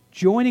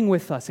 joining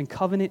with us in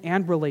covenant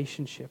and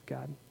relationship,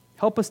 God.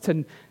 Help us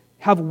to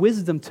have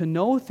wisdom to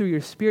know through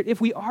your Spirit if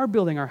we are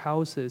building our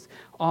houses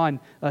on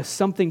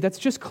something that's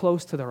just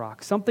close to the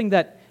rock, something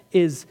that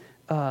is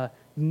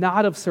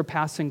not of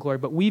surpassing glory,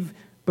 but we've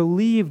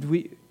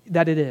believed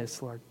that it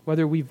is, Lord.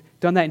 Whether we've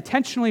done that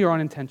intentionally or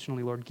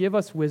unintentionally, Lord, give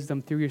us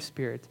wisdom through your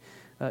Spirit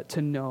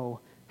to know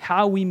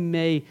how we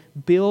may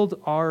build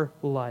our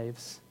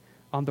lives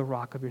on the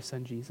rock of your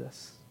Son,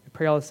 Jesus. I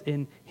pray all this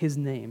in his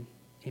name.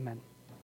 Amen.